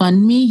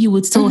GoFundMe, you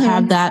would still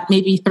have that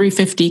maybe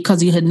 $350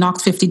 because you had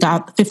knocked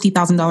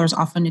 $50,000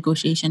 off a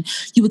negotiation.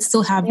 You would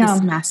still have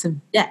this massive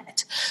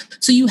debt.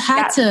 So you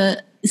had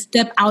to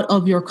step out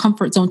of your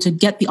comfort zone to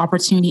get the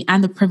opportunity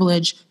and the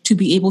privilege to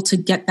be able to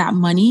get that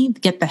money,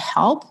 get the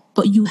help,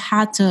 but you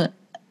had to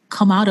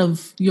come out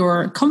of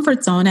your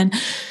comfort zone. And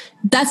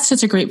that's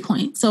such a great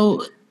point.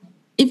 So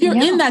if you're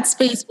in that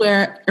space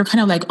where you're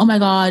kind of like, oh my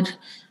God,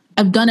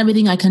 I've done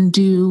everything I can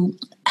do,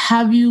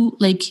 have you,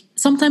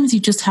 sometimes you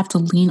just have to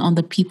lean on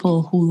the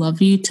people who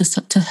love you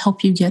to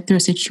help you get through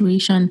a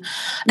situation,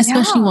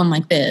 especially one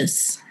like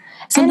this.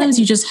 Sometimes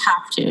you just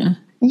have to.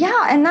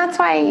 Yeah. And that's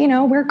why,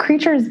 we're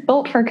creatures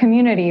built for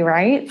community,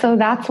 right? So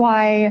that's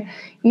why,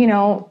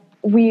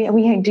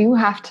 we do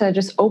have to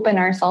just open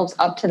ourselves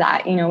up to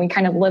that. We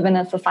kind of live in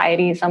a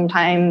society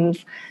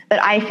sometimes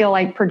that I feel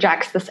like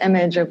projects this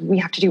image of we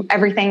have to do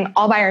everything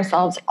all by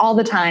ourselves all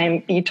the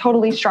time, be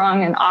totally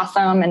strong and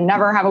awesome and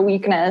never have a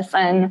weakness.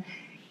 And,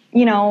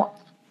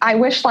 I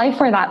wish life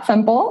were that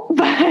simple,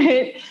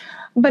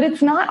 but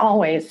it's not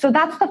always. So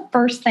that's the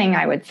first thing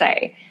I would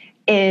say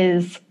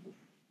is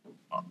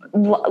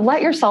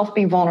let yourself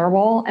be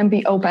vulnerable and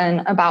be open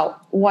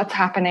about what's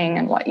happening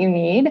and what you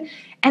need.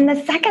 And the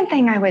second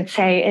thing I would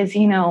say is,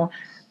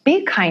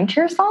 be kind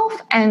to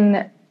yourself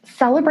and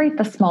celebrate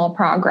the small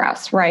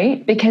progress,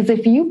 right? Because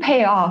if you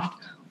pay off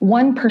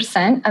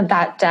 1% of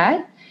that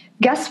debt,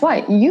 guess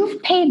what?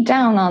 You've paid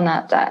down on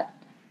that debt.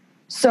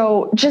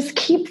 So just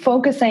keep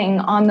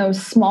focusing on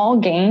those small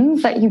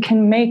gains that you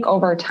can make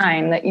over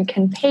time, that you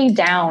can pay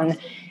down.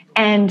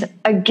 And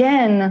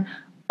again,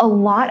 a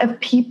lot of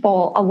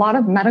people, a lot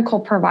of medical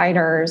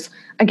providers,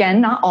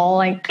 again, not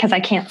all, because I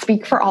can't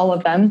speak for all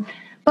of them,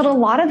 but a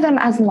lot of them,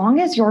 as long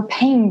as you're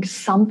paying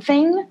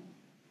something,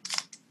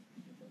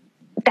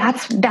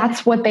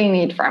 that's what they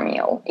need from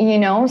you,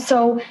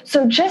 So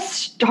just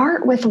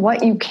start with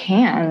what you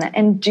can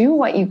and do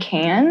what you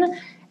can,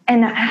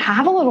 and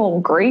have a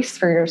little grace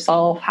for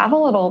yourself, have a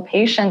little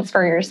patience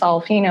for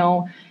yourself.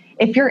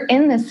 If you're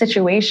in this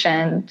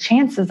situation,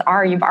 chances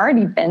are you've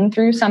already been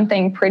through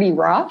something pretty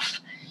rough.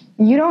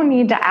 You don't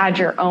need to add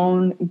your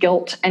own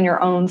guilt and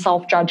your own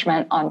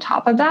self-judgment on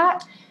top of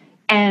that.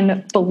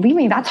 And believe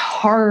me, that's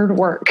hard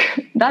work.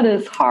 That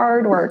is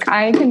hard work.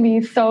 I can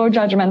be so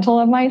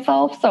judgmental of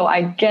myself, so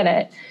I get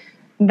it.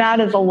 That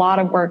is a lot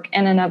of work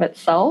in and of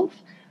itself.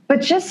 But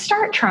just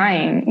start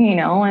trying,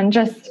 and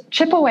just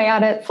chip away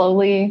at it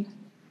slowly.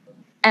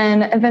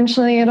 And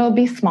eventually it'll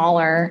be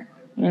smaller,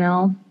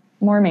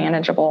 more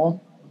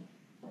manageable.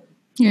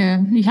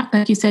 Yeah.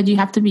 Like you said, you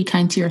have to be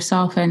kind to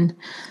yourself. And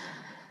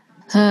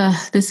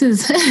this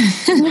is...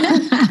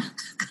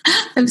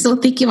 I'm still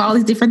thinking of all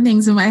these different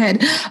things in my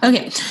head.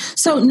 Okay.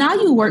 So now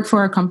you work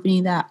for a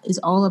company that is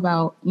all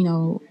about,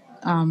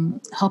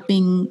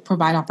 helping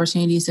provide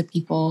opportunities to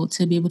people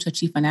to be able to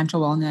achieve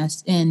financial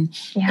wellness in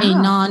a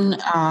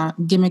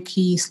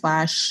non-gimmicky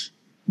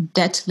 /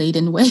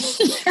 debt-laden way.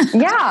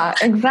 Yeah,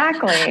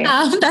 exactly.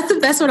 That's the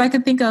best word I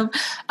could think of.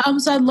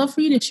 So I'd love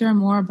for you to share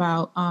more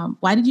about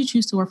why did you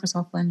choose to work for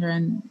Self Lender,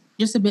 and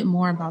just a bit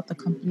more about the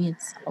company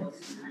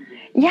itself.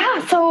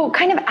 Yeah. So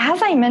kind of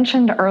as I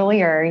mentioned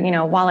earlier,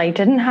 while I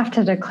didn't have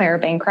to declare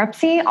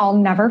bankruptcy, I'll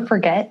never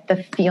forget the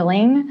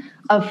feeling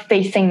of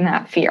facing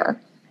that fear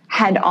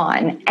head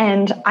on.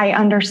 And I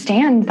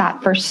understand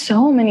that for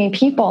so many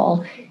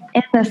people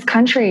in this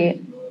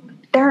country,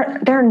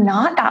 they're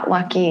not that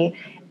lucky,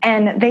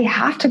 and they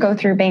have to go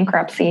through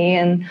bankruptcy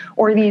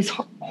or these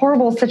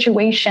horrible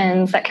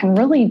situations that can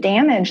really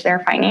damage their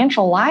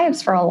financial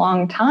lives for a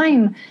long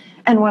time.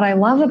 And what I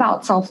love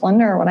about Self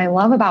Lender, what I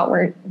love about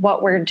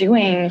what we're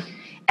doing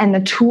and the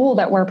tool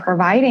that we're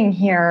providing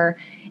here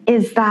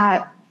is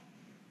that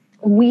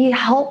we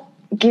help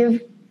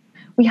give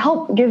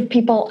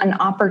people an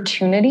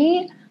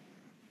opportunity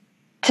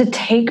to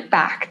take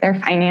back their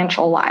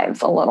financial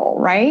lives a little,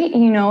 right?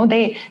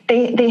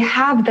 They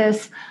have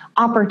this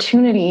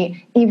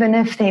opportunity, even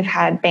if they've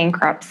had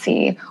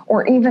bankruptcy,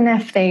 or even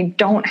if they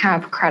don't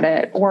have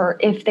credit, or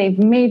if they've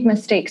made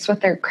mistakes with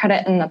their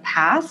credit in the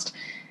past.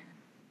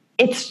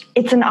 It's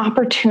an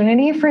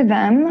opportunity for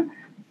them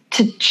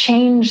to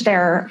change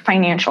their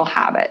financial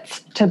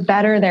habits, to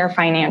better their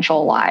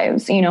financial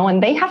lives,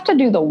 and they have to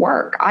do the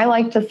work. I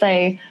like to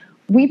say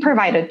we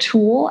provide a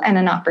tool and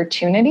an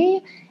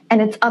opportunity,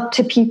 and it's up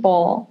to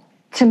people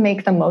to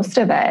make the most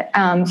of it.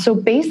 So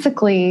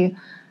basically,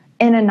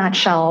 in a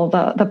nutshell,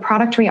 the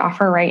product we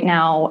offer right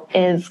now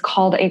is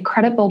called a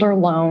credit builder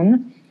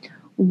loan,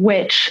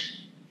 which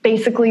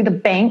basically the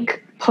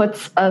bank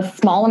puts a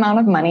small amount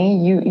of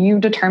money. You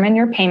determine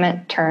your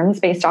payment terms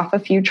based off a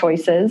few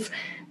choices.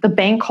 The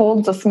bank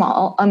holds a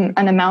small an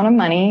amount of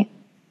money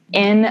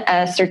in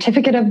a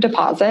certificate of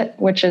deposit,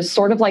 which is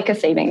sort of like a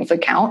savings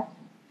account.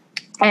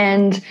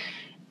 And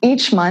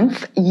each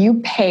month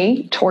you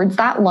pay towards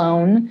that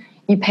loan.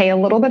 You pay a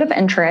little bit of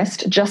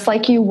interest, just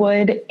like you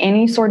would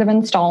any sort of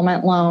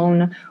installment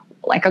loan,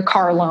 like a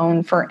car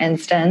loan, for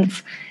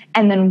instance.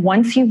 And then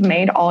once you've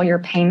made all your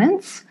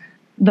payments,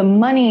 the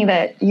money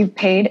that you've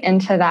paid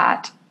into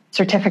that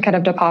certificate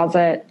of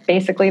deposit,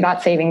 basically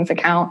that savings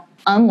account,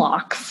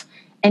 unlocks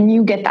and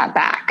you get that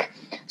back.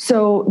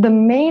 So the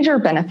major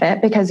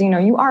benefit, because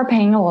you are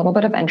paying a little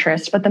bit of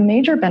interest, but the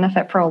major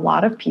benefit for a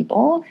lot of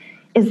people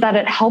is that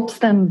it helps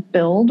them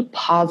build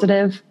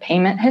positive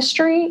payment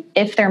history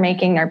if they're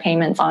making their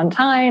payments on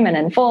time and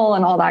in full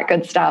and all that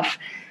good stuff.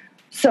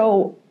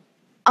 So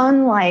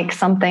unlike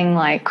something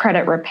like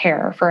credit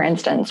repair, for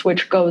instance,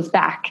 which goes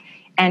back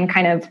and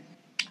kind of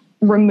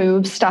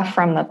removes stuff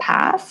from the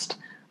past,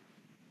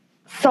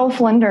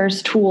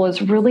 Self-Lender's tool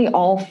is really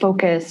all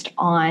focused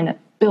on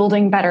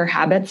building better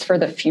habits for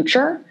the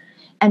future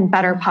and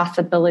better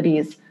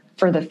possibilities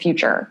for the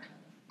future.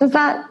 Does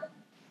that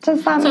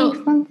make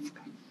sense?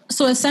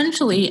 So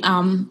essentially,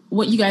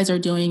 what you guys are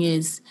doing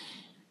is,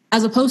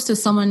 as opposed to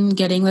someone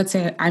getting, let's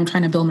say I'm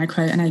trying to build my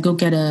credit and I go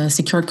get a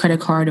secured credit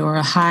card or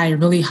a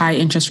really high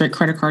interest rate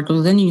credit card,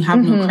 well, then you have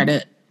no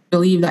credit,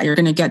 believe that you're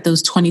going to get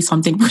those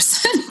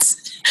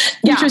 20-something%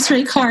 interest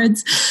rate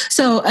cards.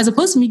 So as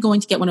opposed to me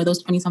going to get one of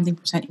those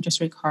 20-something% interest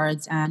rate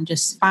cards and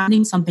just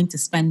finding something to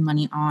spend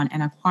money on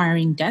and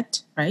acquiring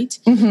debt, right?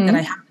 That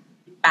I have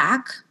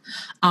back.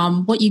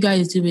 What you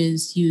guys do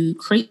is you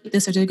create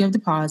this certificate of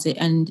deposit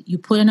and you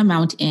put an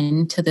amount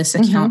into this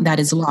account that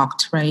is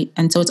locked, right?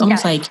 And so it's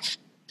almost like,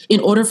 in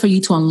order for you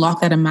to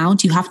unlock that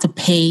amount, you have to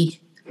pay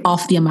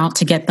off the amount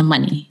to get the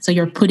money. So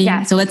you're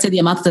putting, so let's say the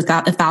amount is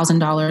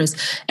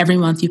 $1,000. Every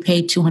month you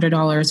pay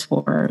 $200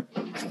 for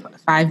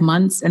 5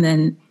 months. And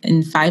then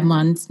in 5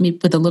 months, maybe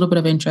with a little bit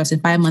of interest, in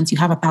 5 months, you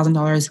have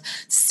 $1,000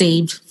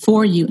 saved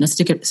for you in a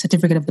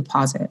certificate of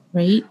deposit,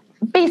 right?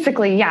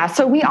 Basically, yeah.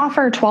 So we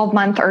offer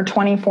 12-month or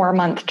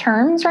 24-month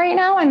terms right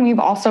now. And we've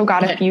also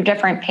got a few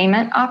different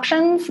payment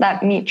options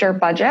that meet your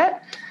budget.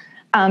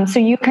 So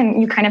you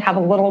kind of have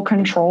a little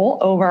control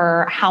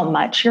over how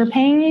much you're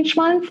paying each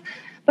month.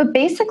 But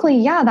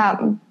basically, that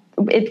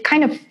it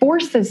kind of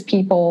forces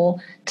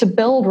people to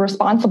build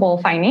responsible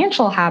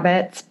financial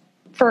habits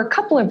for a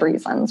couple of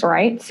reasons,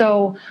 right?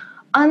 So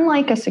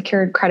unlike a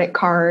secured credit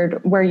card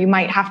where you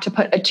might have to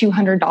put a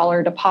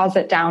 $200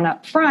 deposit down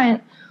up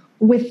front,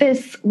 with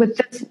this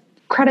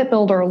credit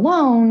builder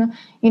loan,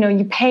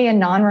 you pay a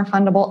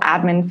non-refundable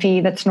admin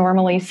fee that's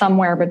normally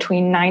somewhere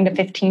between $9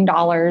 to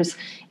 $15,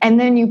 and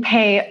then you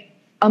pay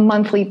a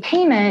monthly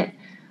payment,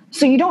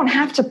 so you don't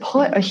have to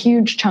put a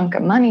huge chunk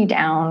of money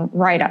down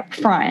right up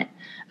front.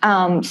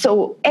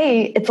 So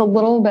it's a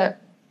little bit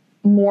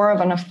more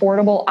of an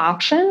affordable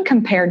option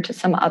compared to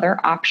some other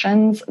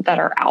options that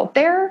are out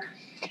there.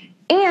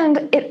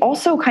 And it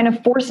also kind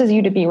of forces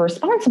you to be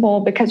responsible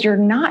because you're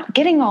not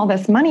getting all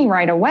this money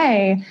right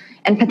away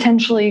and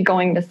potentially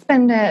going to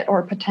spend it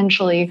or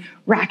potentially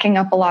racking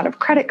up a lot of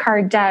credit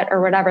card debt or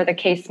whatever the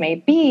case may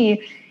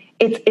be.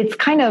 It's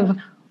kind of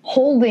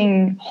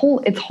holding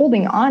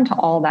on to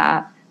all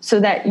that so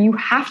that you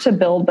have to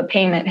build the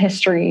payment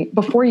history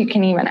before you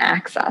can even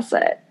access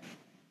it.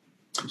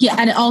 Yeah,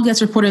 and it all gets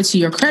reported to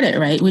your credit,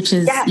 right? Which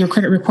is your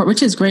credit report,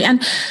 which is great.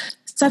 And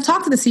so I've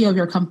talked to the CEO of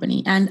your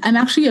company, and I'm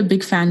actually a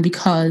big fan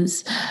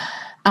because,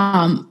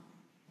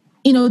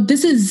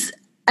 this is,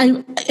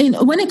 when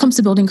it comes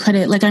to building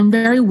credit, like I'm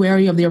very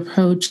wary of the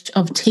approach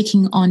of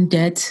taking on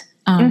debt,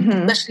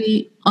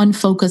 especially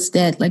unfocused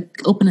debt, like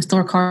open a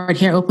store card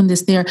here, open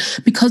this there,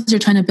 because you're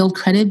trying to build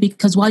credit.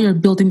 Because while you're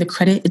building the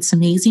credit, it's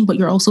amazing, but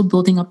you're also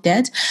building up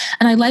debt.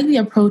 And I like the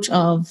approach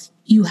of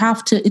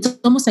it's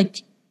almost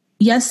like,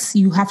 yes,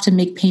 you have to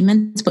make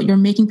payments, but you're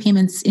making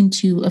payments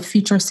into a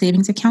future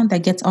savings account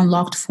that gets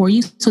unlocked for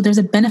you. So there's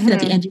a benefit at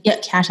the end. You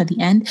get cash at the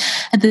end.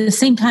 At the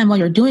same time, while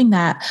you're doing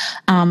that,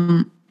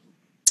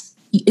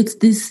 it's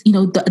this,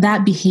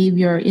 that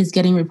behavior is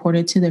getting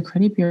reported to the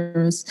credit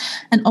bureaus.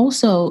 And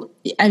also,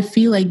 I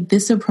feel like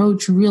this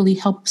approach really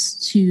helps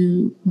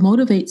to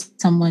motivate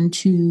someone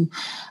to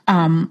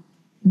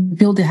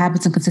build the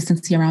habits and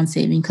consistency around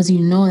saving, because you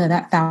know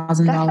that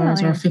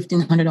 $1,000 or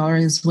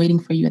 $1,500 is waiting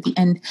for you at the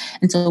end.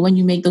 And so when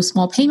you make those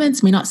small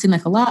payments, may not seem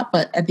like a lot,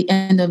 but at the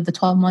end of the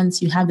 12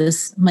 months, you have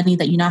this money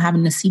that you now have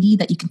in a CD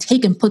that you can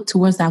take and put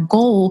towards that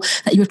goal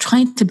that you're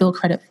trying to build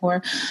credit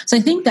for. So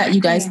I think that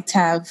you guys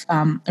have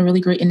a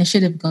really great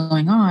initiative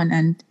going on.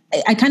 And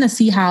I kind of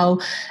see how,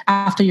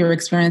 after your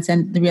experience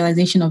and the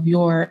realization of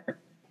your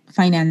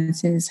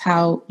finances,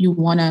 how you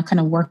want to kind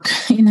of work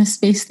in a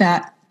space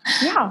that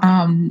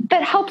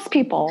that helps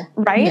people,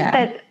 right?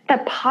 Yeah.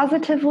 That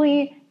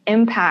positively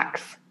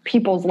impacts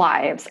people's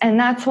lives. And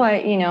that's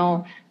what,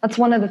 that's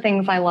one of the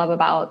things I love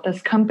about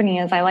this company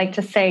is I like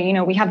to say,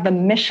 we have the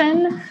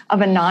mission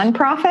of a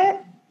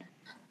nonprofit,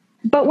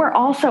 but we're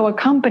also a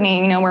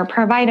company, we're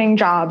providing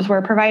jobs,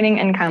 we're providing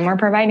income, we're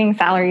providing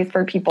salaries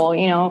for people,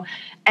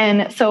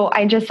 And so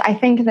I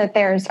think that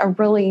there's a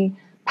really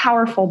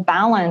powerful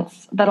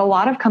balance that a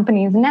lot of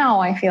companies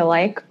now, I feel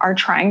like, are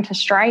trying to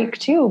strike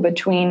too,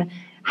 between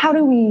how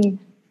do we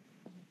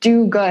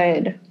do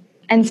good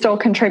and still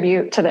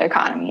contribute to the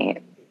economy,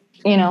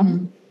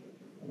 Mm-hmm.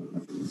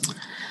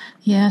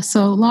 Yeah.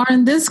 So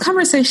Lauren, this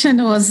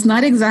conversation was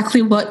not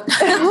exactly what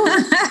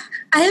I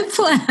had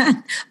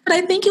planned, but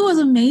I think it was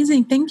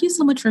amazing. Thank you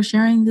so much for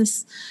sharing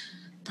this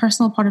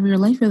personal part of your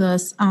life with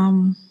us.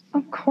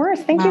 Of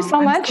course. Thank you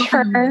so much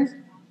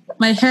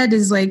my head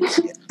is like,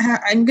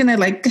 I'm going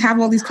to have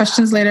all these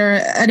questions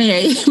later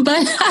anyway,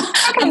 but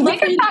okay, we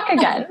can talk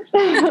again.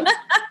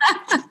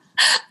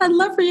 I'd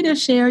love for you to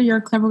share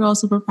your Clever Girl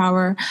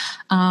superpower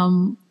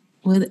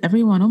with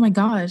everyone. Oh my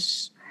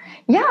gosh.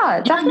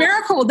 Yeah. You're a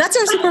miracle. That's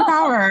your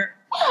superpower.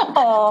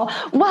 Oh,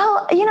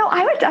 well,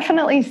 I would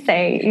definitely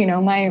say,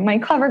 my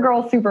Clever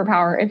Girl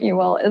superpower, if you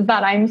will, is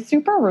that I'm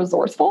super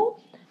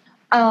resourceful.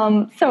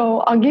 So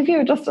I'll give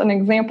you just an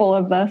example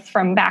of this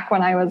from back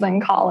when I was in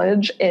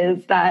college,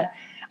 is that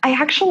I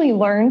actually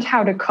learned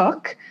how to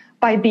cook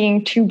by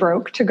being too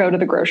broke to go to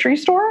the grocery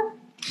store.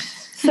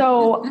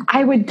 So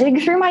I would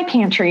dig through my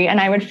pantry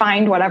and I would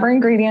find whatever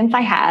ingredients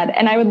I had,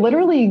 and I would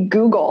literally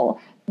Google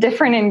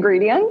different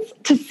ingredients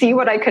to see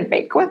what I could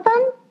make with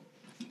them.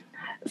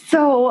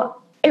 So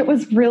it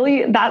was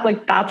really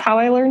that's how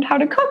I learned how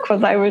to cook,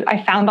 was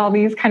I found all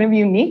these kind of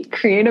unique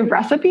creative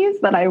recipes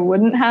that I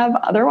wouldn't have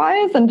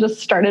otherwise, and just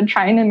started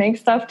trying to make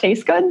stuff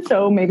taste good.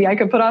 So maybe I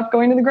could put off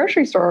going to the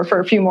grocery store for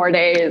a few more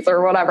days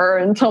or whatever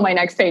until my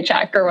next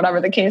paycheck or whatever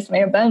the case may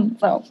have been.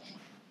 So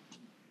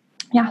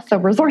yeah, so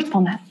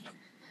resourcefulness.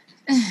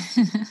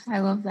 I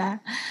love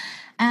that.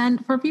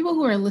 And for people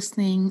who are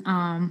listening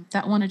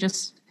that want to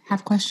just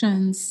have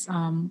questions,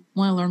 want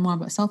to learn more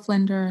about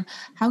Self-Lender,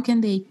 how can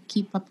they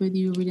keep up with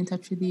you, read in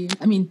touch with you?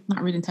 I mean,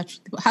 not read in touch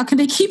with you, but how can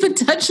they keep in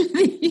touch with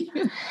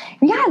you?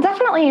 Yeah,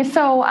 definitely.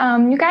 So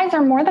you guys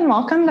are more than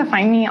welcome to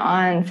find me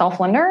on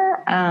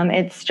Self-Lender.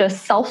 It's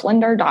just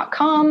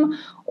selflender.com,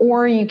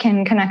 or you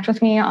can connect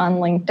with me on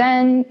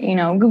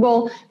LinkedIn.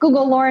 Google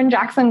Lauren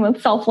Jackson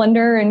with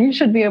Self-Lender, and you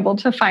should be able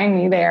to find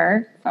me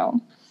there. So.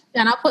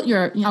 And I'll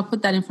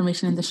put that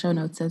information in the show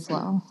notes as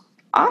well.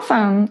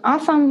 Awesome.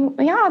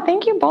 Yeah.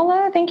 Thank you,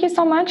 Bola. Thank you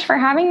so much for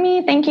having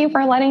me. Thank you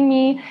for letting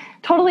me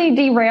totally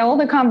derail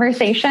the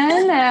conversation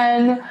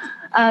and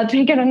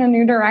take it in a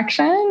new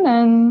direction.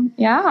 And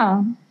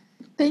yeah.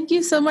 Thank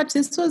you so much.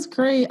 This was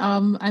great.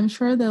 I'm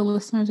sure the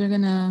listeners are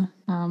going to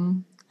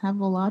have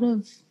a lot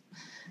of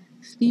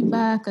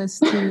feedback as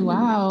to,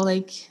 wow,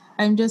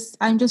 I'm just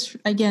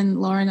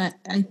again, Lauren,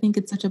 I think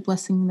it's such a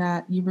blessing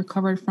that you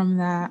recovered from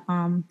that.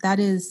 That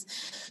is,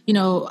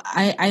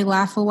 I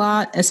laugh a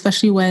lot,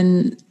 especially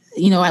when,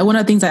 one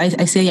of the things that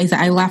I say is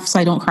that I laugh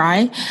so I don't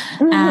cry.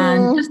 Mm-hmm.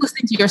 And just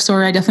listening to your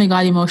story, I definitely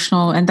got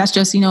emotional. And that's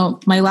just,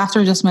 my laughter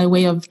is just my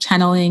way of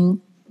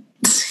channeling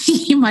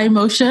my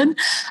emotion.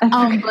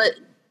 But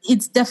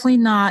it's definitely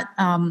not,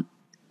 I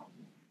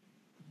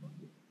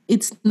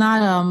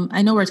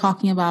know we're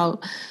talking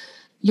about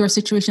your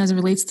situation as it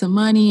relates to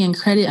money and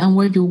credit and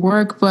where you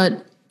work,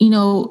 but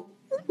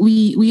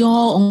we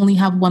all only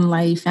have one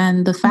life,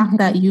 and the fact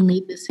that you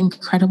made this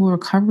incredible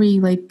recovery,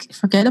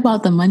 forget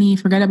about the money,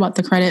 forget about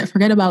the credit,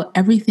 forget about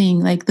everything.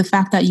 The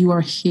fact that you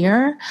are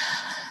here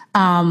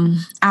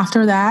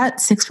after that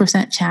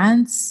 6%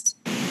 chance,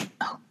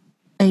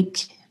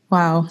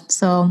 wow.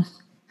 So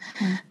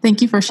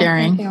thank you for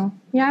sharing. Thank you.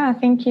 Yeah,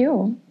 thank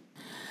you.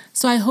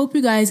 So I hope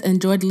you guys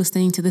enjoyed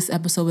listening to this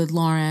episode with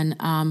Lauren.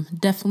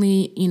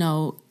 Definitely,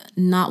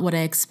 not what I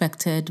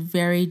expected.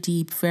 Very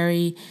deep,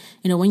 very,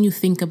 when you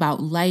think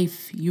about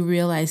life, you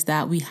realize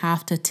that we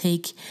have to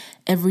take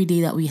every day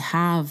that we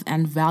have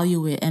and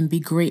value it and be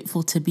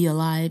grateful to be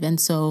alive. And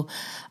so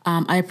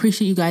I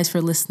appreciate you guys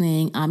for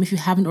listening. If you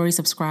haven't already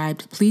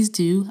subscribed, please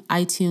do.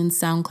 iTunes,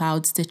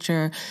 SoundCloud,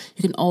 Stitcher.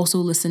 You can also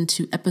listen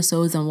to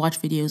episodes and watch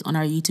videos on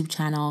our YouTube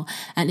channel.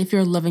 And if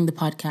you're loving the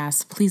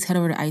podcast, please head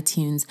over to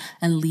iTunes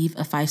and leave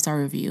a 5-star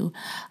review.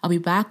 I'll be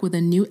back with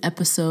a new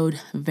episode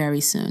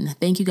very soon.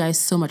 Thank you guys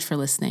so much for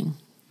listening.